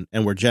 feeds done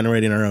and we're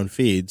generating our own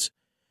feeds,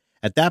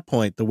 at that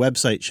point, the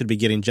website should be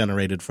getting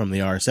generated from the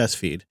RSS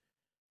feed.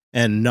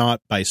 and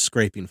not by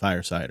scraping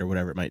Fireside or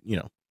whatever it might,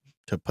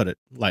 to put it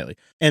lightly.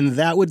 And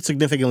that would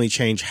significantly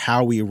change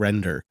how we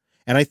render.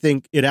 And I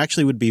think it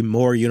actually would be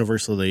more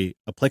universally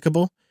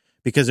applicable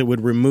because it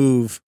would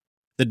remove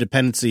the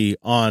dependency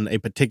on a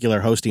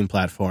particular hosting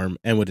platform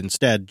and would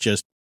instead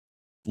just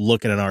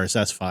look at an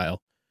RSS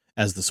file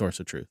as the source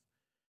of truth.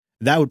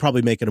 That would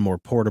probably make it a more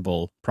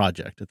portable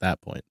project at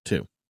that point,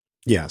 too.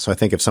 Yeah, so I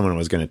think if someone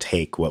was going to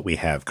take what we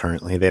have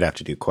currently, they'd have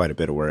to do quite a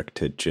bit of work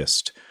to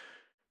just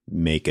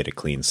make it a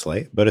clean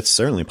slate. But it's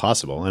certainly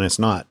possible, and it's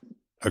not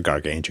a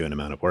gargantuan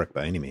amount of work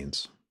by any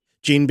means.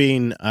 Gene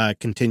Bean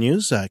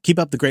continues, keep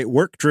up the great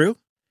work, Drew.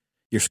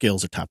 Your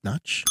skills are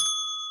top-notch.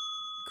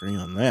 Agree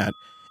on that.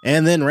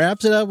 And then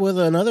wraps it up with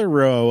another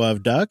row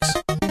of ducks.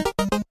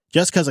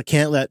 Just because I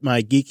can't let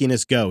my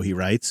geekiness go, he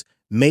writes,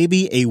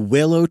 maybe a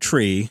willow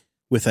tree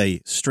with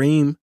a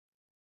stream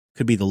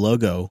could be the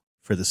logo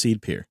for the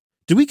Seed Peer.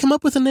 Did we come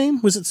up with a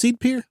name? Was it Seed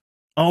Peer?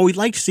 Oh, we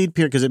liked Seed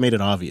Peer because it made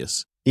it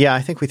obvious. Yeah,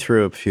 I think we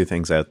threw a few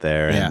things out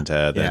there and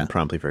then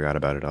promptly forgot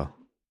about it all.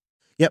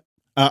 Yep.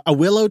 A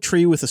willow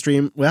tree with a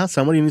stream. Well,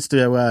 somebody needs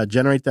to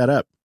generate that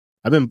up.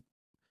 I'm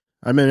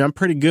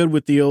pretty good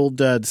with the old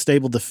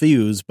stable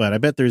diffuse, but I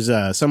bet there's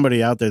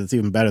somebody out there that's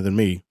even better than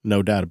me,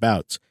 no doubt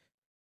about.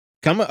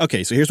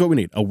 Okay, so here's what we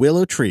need. A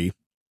willow tree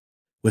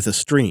with a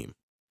stream.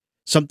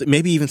 Something,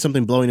 maybe even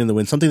something blowing in the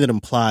wind, something that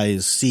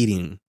implies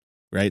seeding,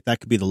 right? That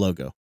could be the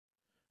logo.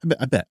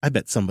 I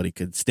bet somebody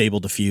could stable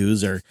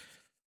diffuse or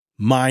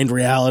mind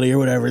reality or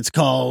whatever it's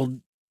called.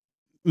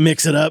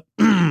 Mix it up.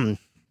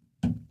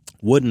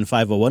 Wooden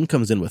 501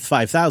 comes in with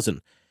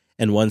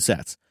 5,001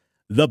 sats.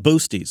 The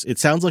Boosties. It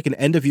sounds like an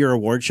end-of-year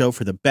award show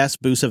for the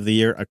best boost of the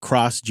year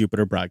across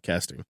Jupiter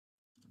Broadcasting.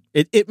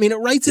 It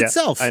writes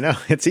itself. I know.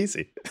 It's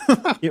easy.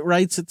 It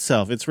writes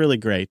itself. It's really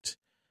great.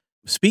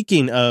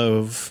 Speaking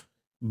of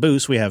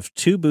boosts, we have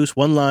 2 boosts,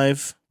 1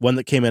 live, 1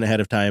 that came in ahead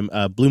of time.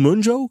 Blue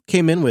Moonjo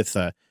came in with,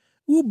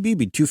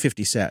 BB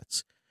 250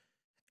 sats.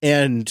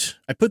 And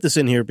I put this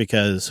in here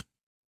because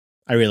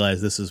I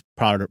realize this is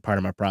part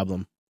of my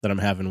problem that I'm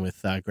having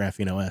with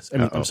Graphene OS.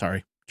 I'm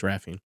sorry,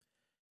 Giraffene.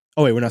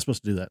 Oh, wait, we're not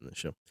supposed to do that in the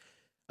show.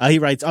 He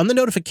writes, on the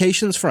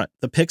notifications front,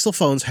 the Pixel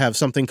phones have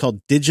something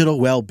called digital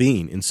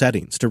well-being in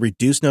settings to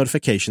reduce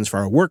notifications for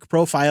our work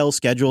profiles,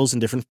 schedules, and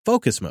different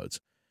focus modes.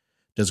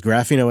 Does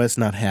Graphene OS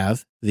not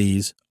have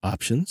these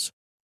options?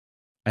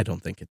 I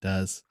don't think it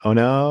does. Oh,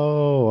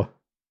 no.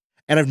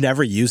 And I've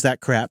never used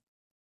that crap,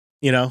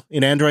 in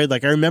Android.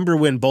 Like, I remember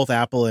when both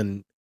Apple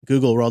and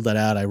Google rolled that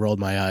out, I rolled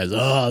my eyes.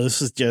 Oh,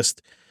 this is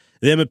just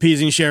them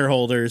appeasing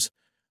shareholders.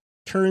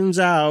 Turns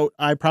out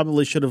I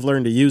probably should have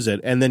learned to use it.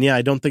 And then,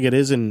 I don't think it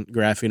is in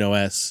Graphene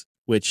OS,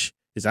 which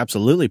is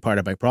absolutely part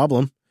of my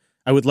problem.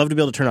 I would love to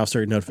be able to turn off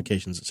certain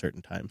notifications at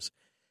certain times.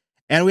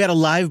 And we had a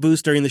live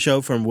boost during the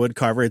show from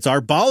Woodcarver. It's our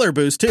baller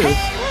boost, too.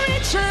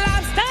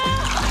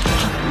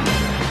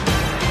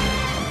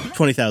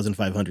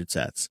 20,500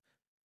 sats.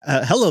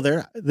 Hello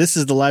there. This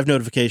is the live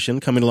notification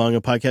coming along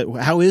in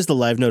podcast. How is the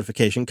live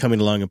notification coming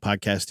along in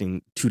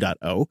Podcasting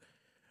 2.0?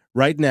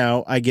 Right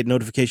now, I get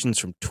notifications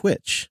from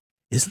Twitch.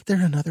 Isn't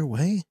there another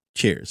way?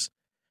 Cheers.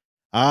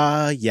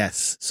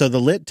 Yes. So the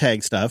lit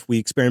tag stuff, we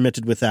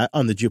experimented with that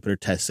on the Jupiter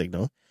test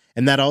signal.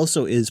 And that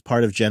also is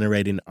part of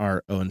generating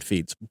our own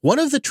feeds. One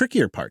of the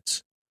trickier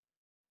parts,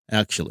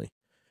 actually,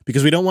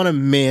 because we don't want to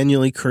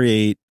manually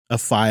create a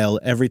file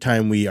every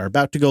time we are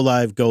about to go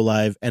live,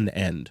 and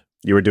end.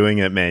 You were doing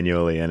it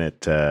manually, and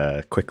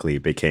it quickly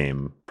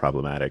became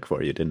problematic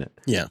for you, didn't it?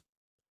 Yeah.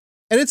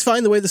 And it's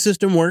fine. The way the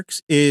system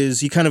works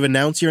is you kind of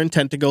announce your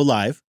intent to go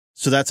live.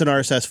 So that's an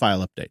RSS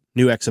file update,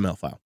 new XML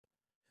file.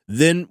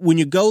 Then when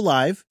you go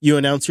live, you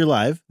announce you're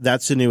live.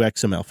 That's a new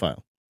XML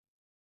file.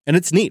 And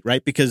it's neat,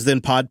 right? Because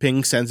then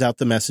Podping sends out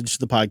the message to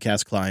the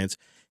podcast clients.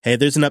 Hey,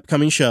 there's an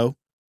upcoming show.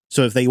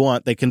 So if they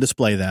want, they can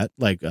display that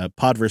like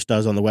Podverse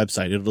does on the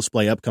website. It'll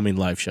display upcoming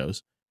live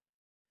shows.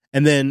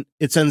 And then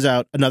it sends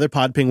out another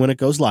Podping when it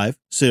goes live.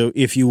 So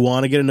if you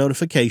want to get a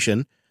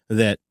notification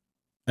that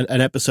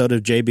an episode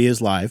of JB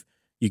is live,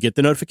 you get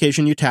the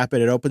notification, you tap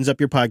it, it opens up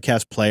your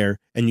podcast player,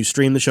 and you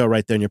stream the show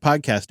right there in your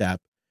podcast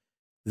app.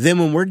 Then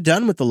when we're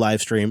done with the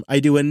live stream, I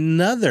do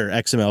another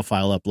XML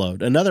file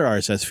upload, another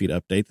RSS feed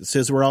update that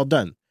says we're all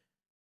done.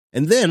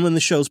 And then when the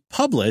show's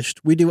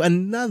published, we do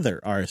another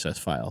RSS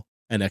file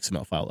and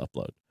XML file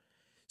upload.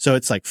 So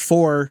it's like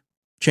 4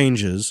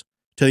 changes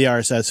to the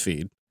RSS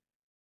feed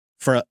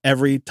for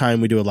every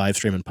time we do a live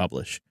stream and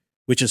publish,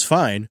 which is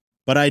fine,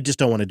 but I just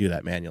don't want to do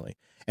that manually.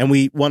 And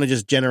we want to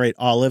just generate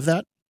all of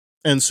that.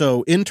 And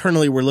so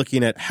internally, we're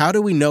looking at how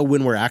do we know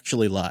when we're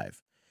actually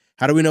live?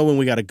 How do we know when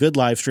we got a good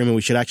live stream and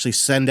we should actually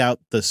send out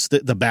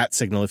the bat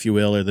signal, if you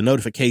will, or the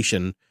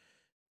notification,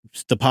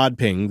 the pod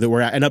ping that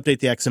we're at, and update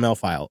the XML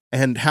file?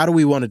 And how do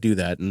we want to do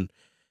that? And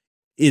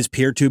is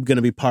PeerTube going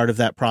to be part of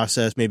that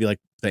process? Maybe like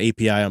the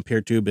API on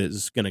PeerTube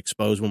is going to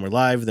expose when we're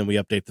live, then we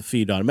update the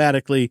feed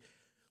automatically.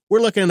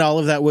 We're looking at all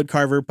of that,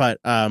 Woodcarver, but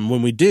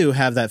when we do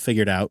have that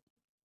figured out,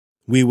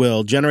 we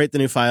will generate the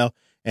new file,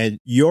 and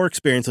your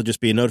experience will just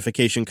be a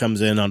notification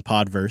comes in on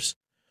Podverse,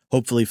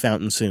 hopefully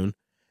Fountain soon.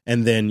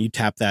 And then you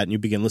tap that and you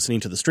begin listening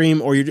to the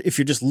stream. Or if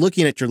you're just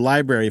looking at your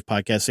library of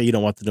podcasts, say you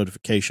don't want the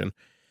notification,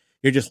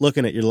 you're just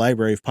looking at your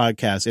library of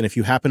podcasts. And if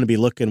you happen to be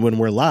looking when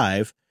we're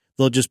live,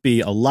 there'll just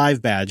be a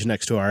live badge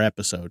next to our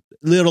episode.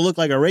 It'll look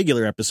like a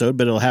regular episode,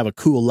 but it'll have a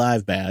cool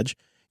live badge.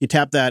 You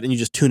tap that and you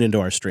just tune into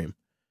our stream.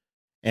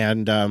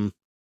 And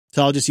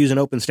so I'll just use an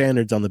open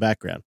standards in the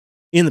background.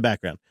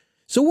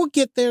 So we'll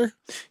get there.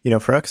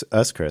 For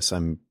us, Chris,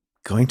 I'm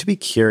going to be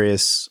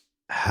curious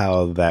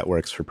how that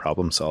works for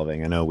problem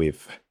solving. I know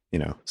we've,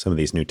 some of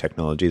these new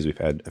technologies, we've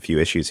had a few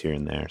issues here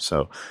and there.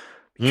 So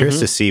I'm curious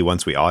to see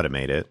once we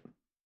automate it,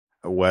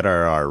 what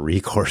are our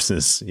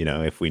recourses,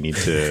 if we need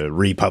to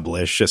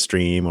republish a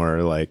stream or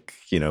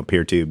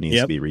PeerTube needs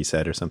to be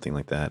reset or something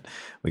like that.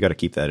 We got to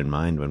keep that in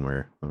mind when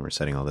we're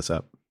setting all this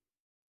up.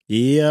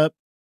 Yep.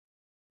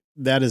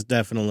 That is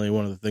definitely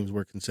one of the things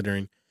we're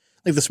considering.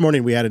 Like this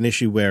morning, we had an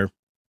issue where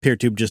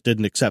PeerTube just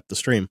didn't accept the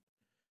stream.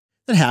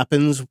 That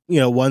happens,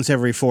 once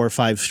every 4 or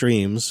 5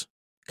 streams,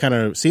 kind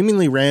of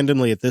seemingly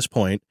randomly at this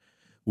point.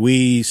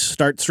 We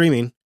start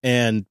streaming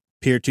and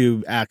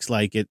PeerTube acts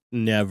like it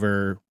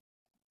never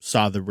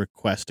saw the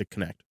request to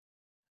connect.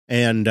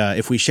 And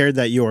if we shared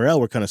that URL,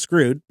 we're kind of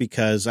screwed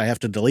because I have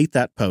to delete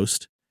that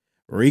post,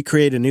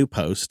 recreate a new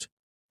post,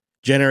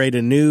 generate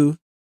a new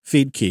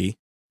feed key,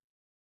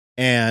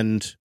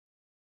 and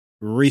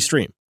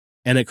restream.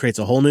 And it creates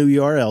a whole new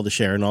URL to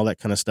share and all that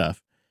kind of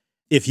stuff.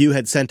 If you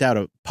had sent out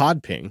a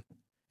pod ping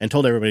and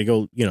told everybody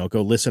go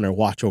listen or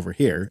watch over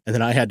here, and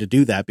then I had to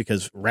do that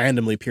because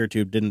randomly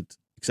PeerTube didn't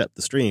accept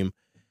the stream,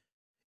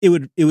 it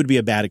would be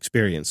a bad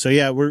experience. So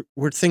yeah,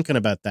 we're thinking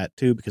about that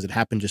too because it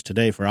happened just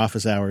today for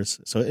office hours.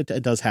 So it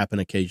does happen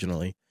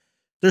occasionally.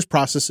 There's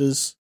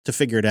processes to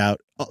figure it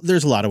out.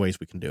 There's a lot of ways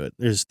we can do it.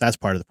 That's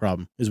part of the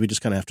problem is we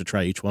just kind of have to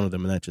try each one of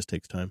them, and that just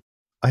takes time.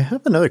 I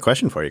have another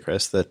question for you,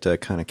 Chris, that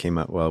kind of came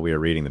up while we were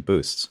reading the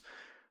boosts.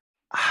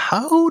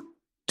 How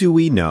do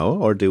we know,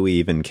 or do we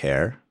even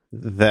care,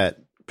 that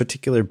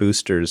particular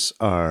boosters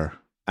are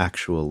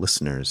actual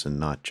listeners and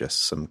not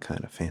just some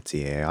kind of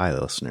fancy AI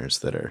listeners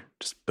that are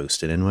just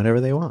boosted in whatever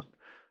they want?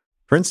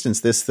 For instance,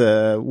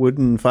 the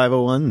Wooden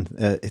 501,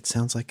 it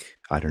sounds like,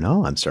 I don't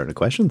know, I'm starting to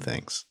question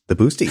things. The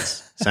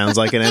Boosties sounds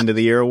like an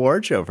end-of-the-year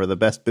award show for the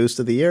best boost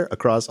of the year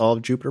across all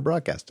of Jupiter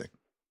Broadcasting.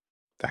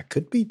 That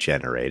could be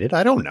generated.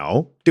 I don't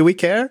know. Do we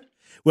care?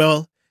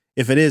 Well,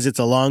 if it is, it's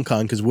a long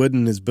con because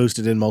Wooden is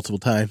boosted in multiple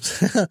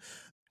times.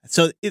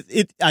 So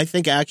it I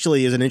think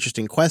actually is an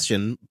interesting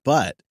question,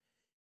 but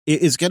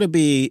it is going to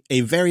be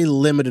a very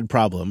limited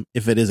problem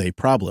if it is a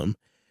problem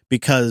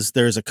because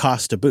there's a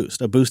cost to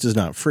boost. A boost is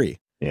not free.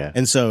 Yeah.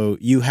 And so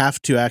you have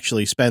to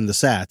actually spend the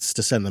sats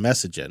to send the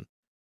message in.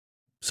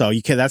 So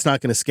that's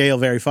not going to scale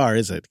very far,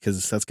 is it?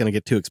 Because that's going to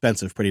get too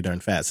expensive pretty darn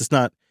fast. It's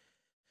not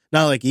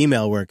like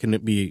email where it can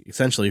be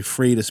essentially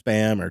free to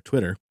spam or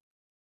Twitter.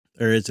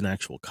 There is an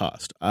actual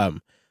cost.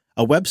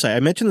 A website, I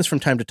mention this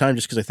from time to time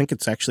just because I think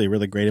it's actually a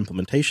really great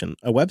implementation.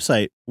 A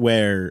website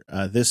where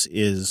this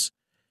is,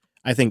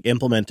 I think,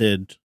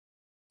 implemented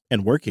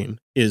and working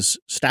is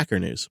Stacker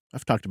News.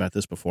 I've talked about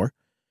this before.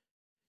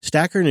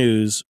 Stacker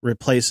News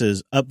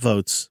replaces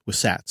upvotes with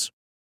sats.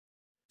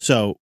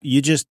 So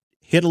you just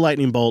hit a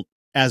lightning bolt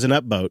as an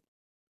upvote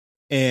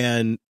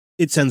and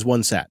it sends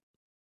 1 sat.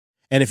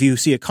 And if you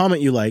see a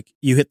comment you like,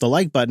 you hit the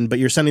like button, but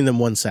you're sending them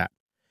 1 sat.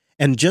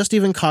 And just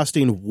even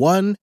costing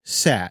 1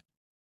 sat,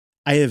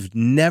 I have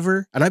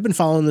never, and I've been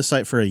following this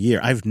site for a year,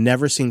 I've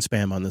never seen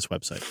spam on this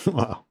website.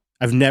 Wow.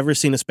 I've never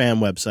seen a spam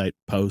website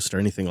post or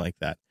anything like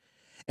that.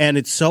 And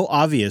it's so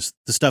obvious,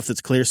 the stuff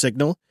that's clear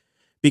signal,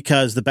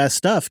 because the best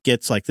stuff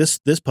gets like this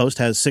post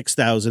has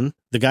 6,000.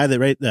 The guy that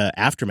wrote the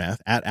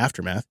Aftermath,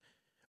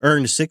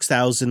 earned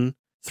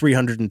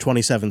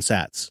 6,327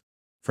 sats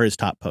for his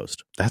top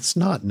post. That's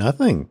not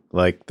nothing.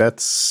 Like,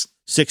 that's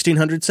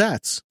 1,600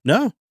 sats.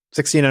 No.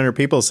 1,600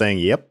 people saying,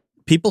 yep.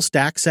 People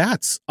stack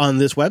sats on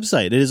this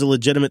website. It is a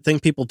legitimate thing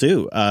people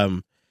do.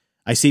 I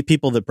see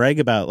people that brag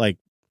about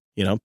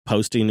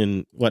posting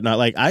and whatnot.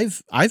 Like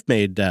I've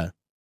made, I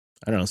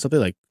don't know, something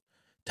like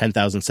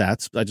 10,000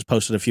 sats. I just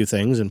posted a few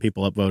things and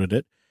people upvoted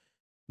it.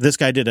 This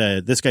guy did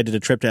a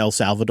trip to El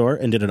Salvador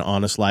and did an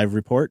honest live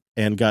report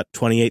and got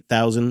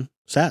 28,000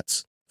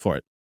 sats for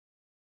it.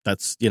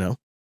 That's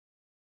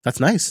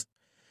nice.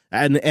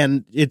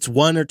 And it's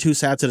 1 or 2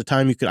 sats at a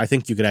time. I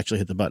think you could actually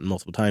hit the button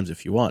multiple times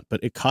if you want, but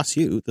it costs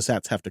you. The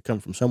sats have to come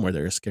from somewhere.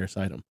 They're a scarce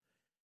item.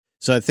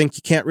 So I think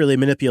you can't really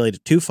manipulate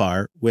it too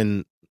far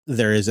when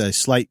there is a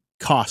slight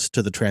cost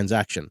to the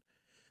transaction,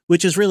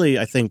 which is really,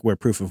 I think, where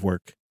proof of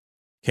work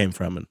came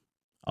from and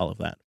all of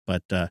that.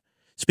 But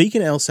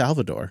speaking of El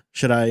Salvador,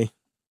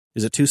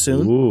 is it too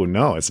soon? Ooh,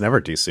 no, it's never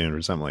too soon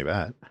or something like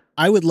that.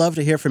 I would love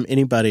to hear from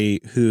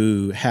anybody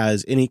who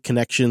has any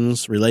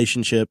connections,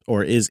 relationship,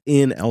 or is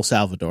in El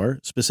Salvador,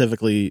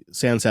 specifically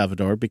San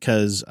Salvador,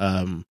 because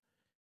I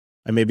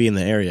may be in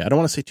the area. I don't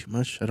want to say too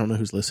much. I don't know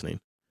who's listening,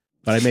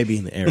 but I may be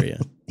in the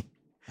area.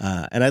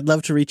 And I'd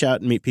love to reach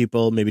out and meet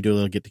people, maybe do a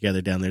little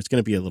get-together down there. It's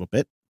going to be a little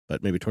bit,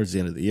 but maybe towards the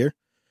end of the year,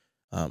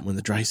 when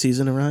the dry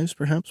season arrives,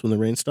 perhaps, when the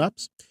rain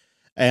stops.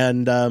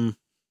 And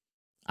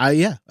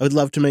I would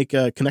love to make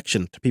a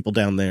connection to people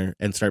down there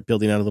and start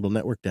building out a little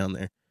network down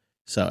there.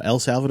 So El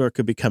Salvador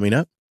could be coming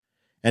up.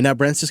 And now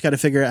Brent's just got to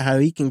figure out how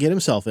he can get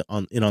himself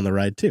on the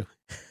ride too.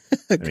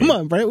 Come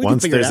on, Brent. We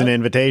once can figure there's it out. an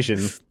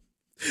invitation,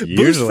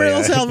 Boost for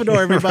El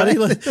Salvador, everybody.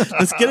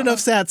 Let's get enough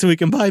sats so we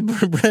can buy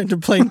Brent a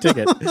plane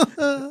ticket.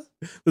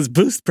 Let's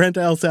boost Brent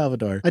to El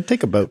Salvador. I'd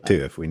take a boat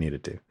too if we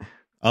needed to.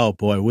 Oh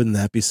boy, wouldn't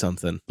that be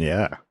something?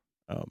 Yeah.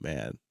 Oh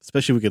man,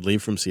 especially if we could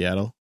leave from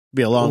Seattle. It'd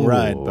be a long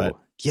ride, but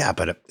yeah,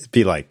 but it'd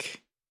be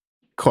like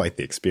quite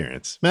the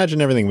experience.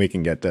 Imagine everything we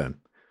can get done.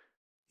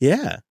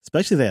 Yeah,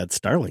 especially if they had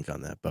Starlink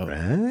on that boat.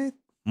 Right?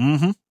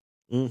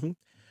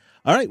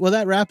 All right, well,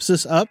 that wraps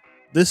us up.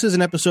 This is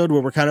an episode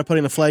where we're kind of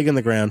putting a flag in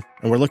the ground,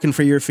 and we're looking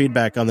for your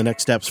feedback on the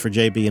next steps for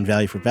JB and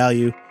Value for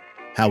Value,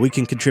 how we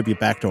can contribute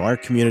back to our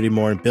community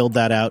more and build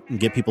that out and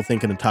get people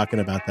thinking and talking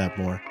about that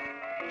more.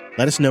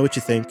 Let us know what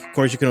you think. Of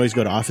course, you can always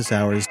go to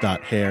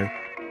officehours.hair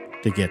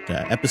to get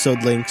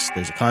episode links.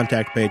 There's a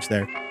contact page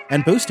there.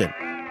 And Boost it.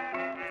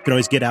 You can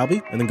always get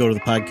Albie and then go to the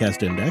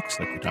podcast index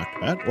like we talked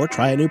about, or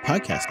try a new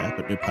podcast app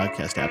at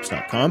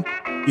newpodcastapps.com.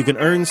 You can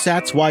earn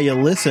sats while you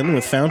listen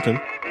with Fountain.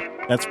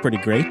 That's pretty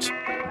great.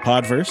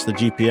 Podverse, the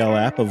GPL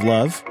app of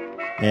love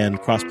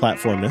and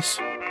cross-platformness.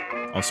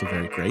 Also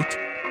very great.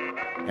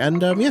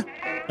 And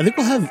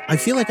I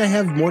feel like I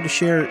have more to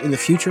share in the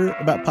future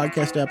about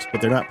podcast apps,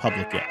 but they're not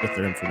public yet with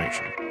their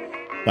information.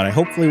 But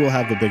hopefully we'll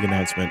have the big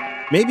announcement.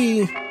 Maybe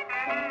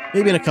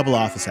in a couple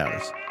of office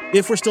hours,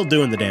 if we're still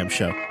doing the damn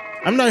show.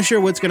 I'm not sure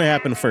what's going to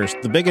happen first.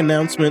 The big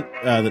announcement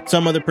that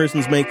some other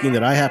person's making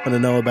that I happen to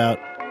know about,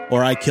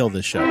 or I kill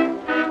this show.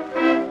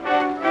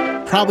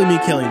 Probably me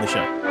killing the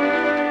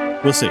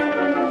show. We'll see.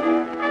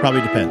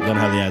 Probably depends on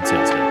how the ad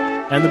sales go.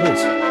 And the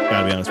boost.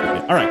 Gotta be honest with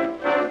you. All right.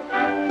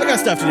 I got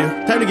stuff to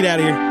do. Time to get out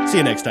of here. See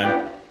you next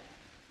time.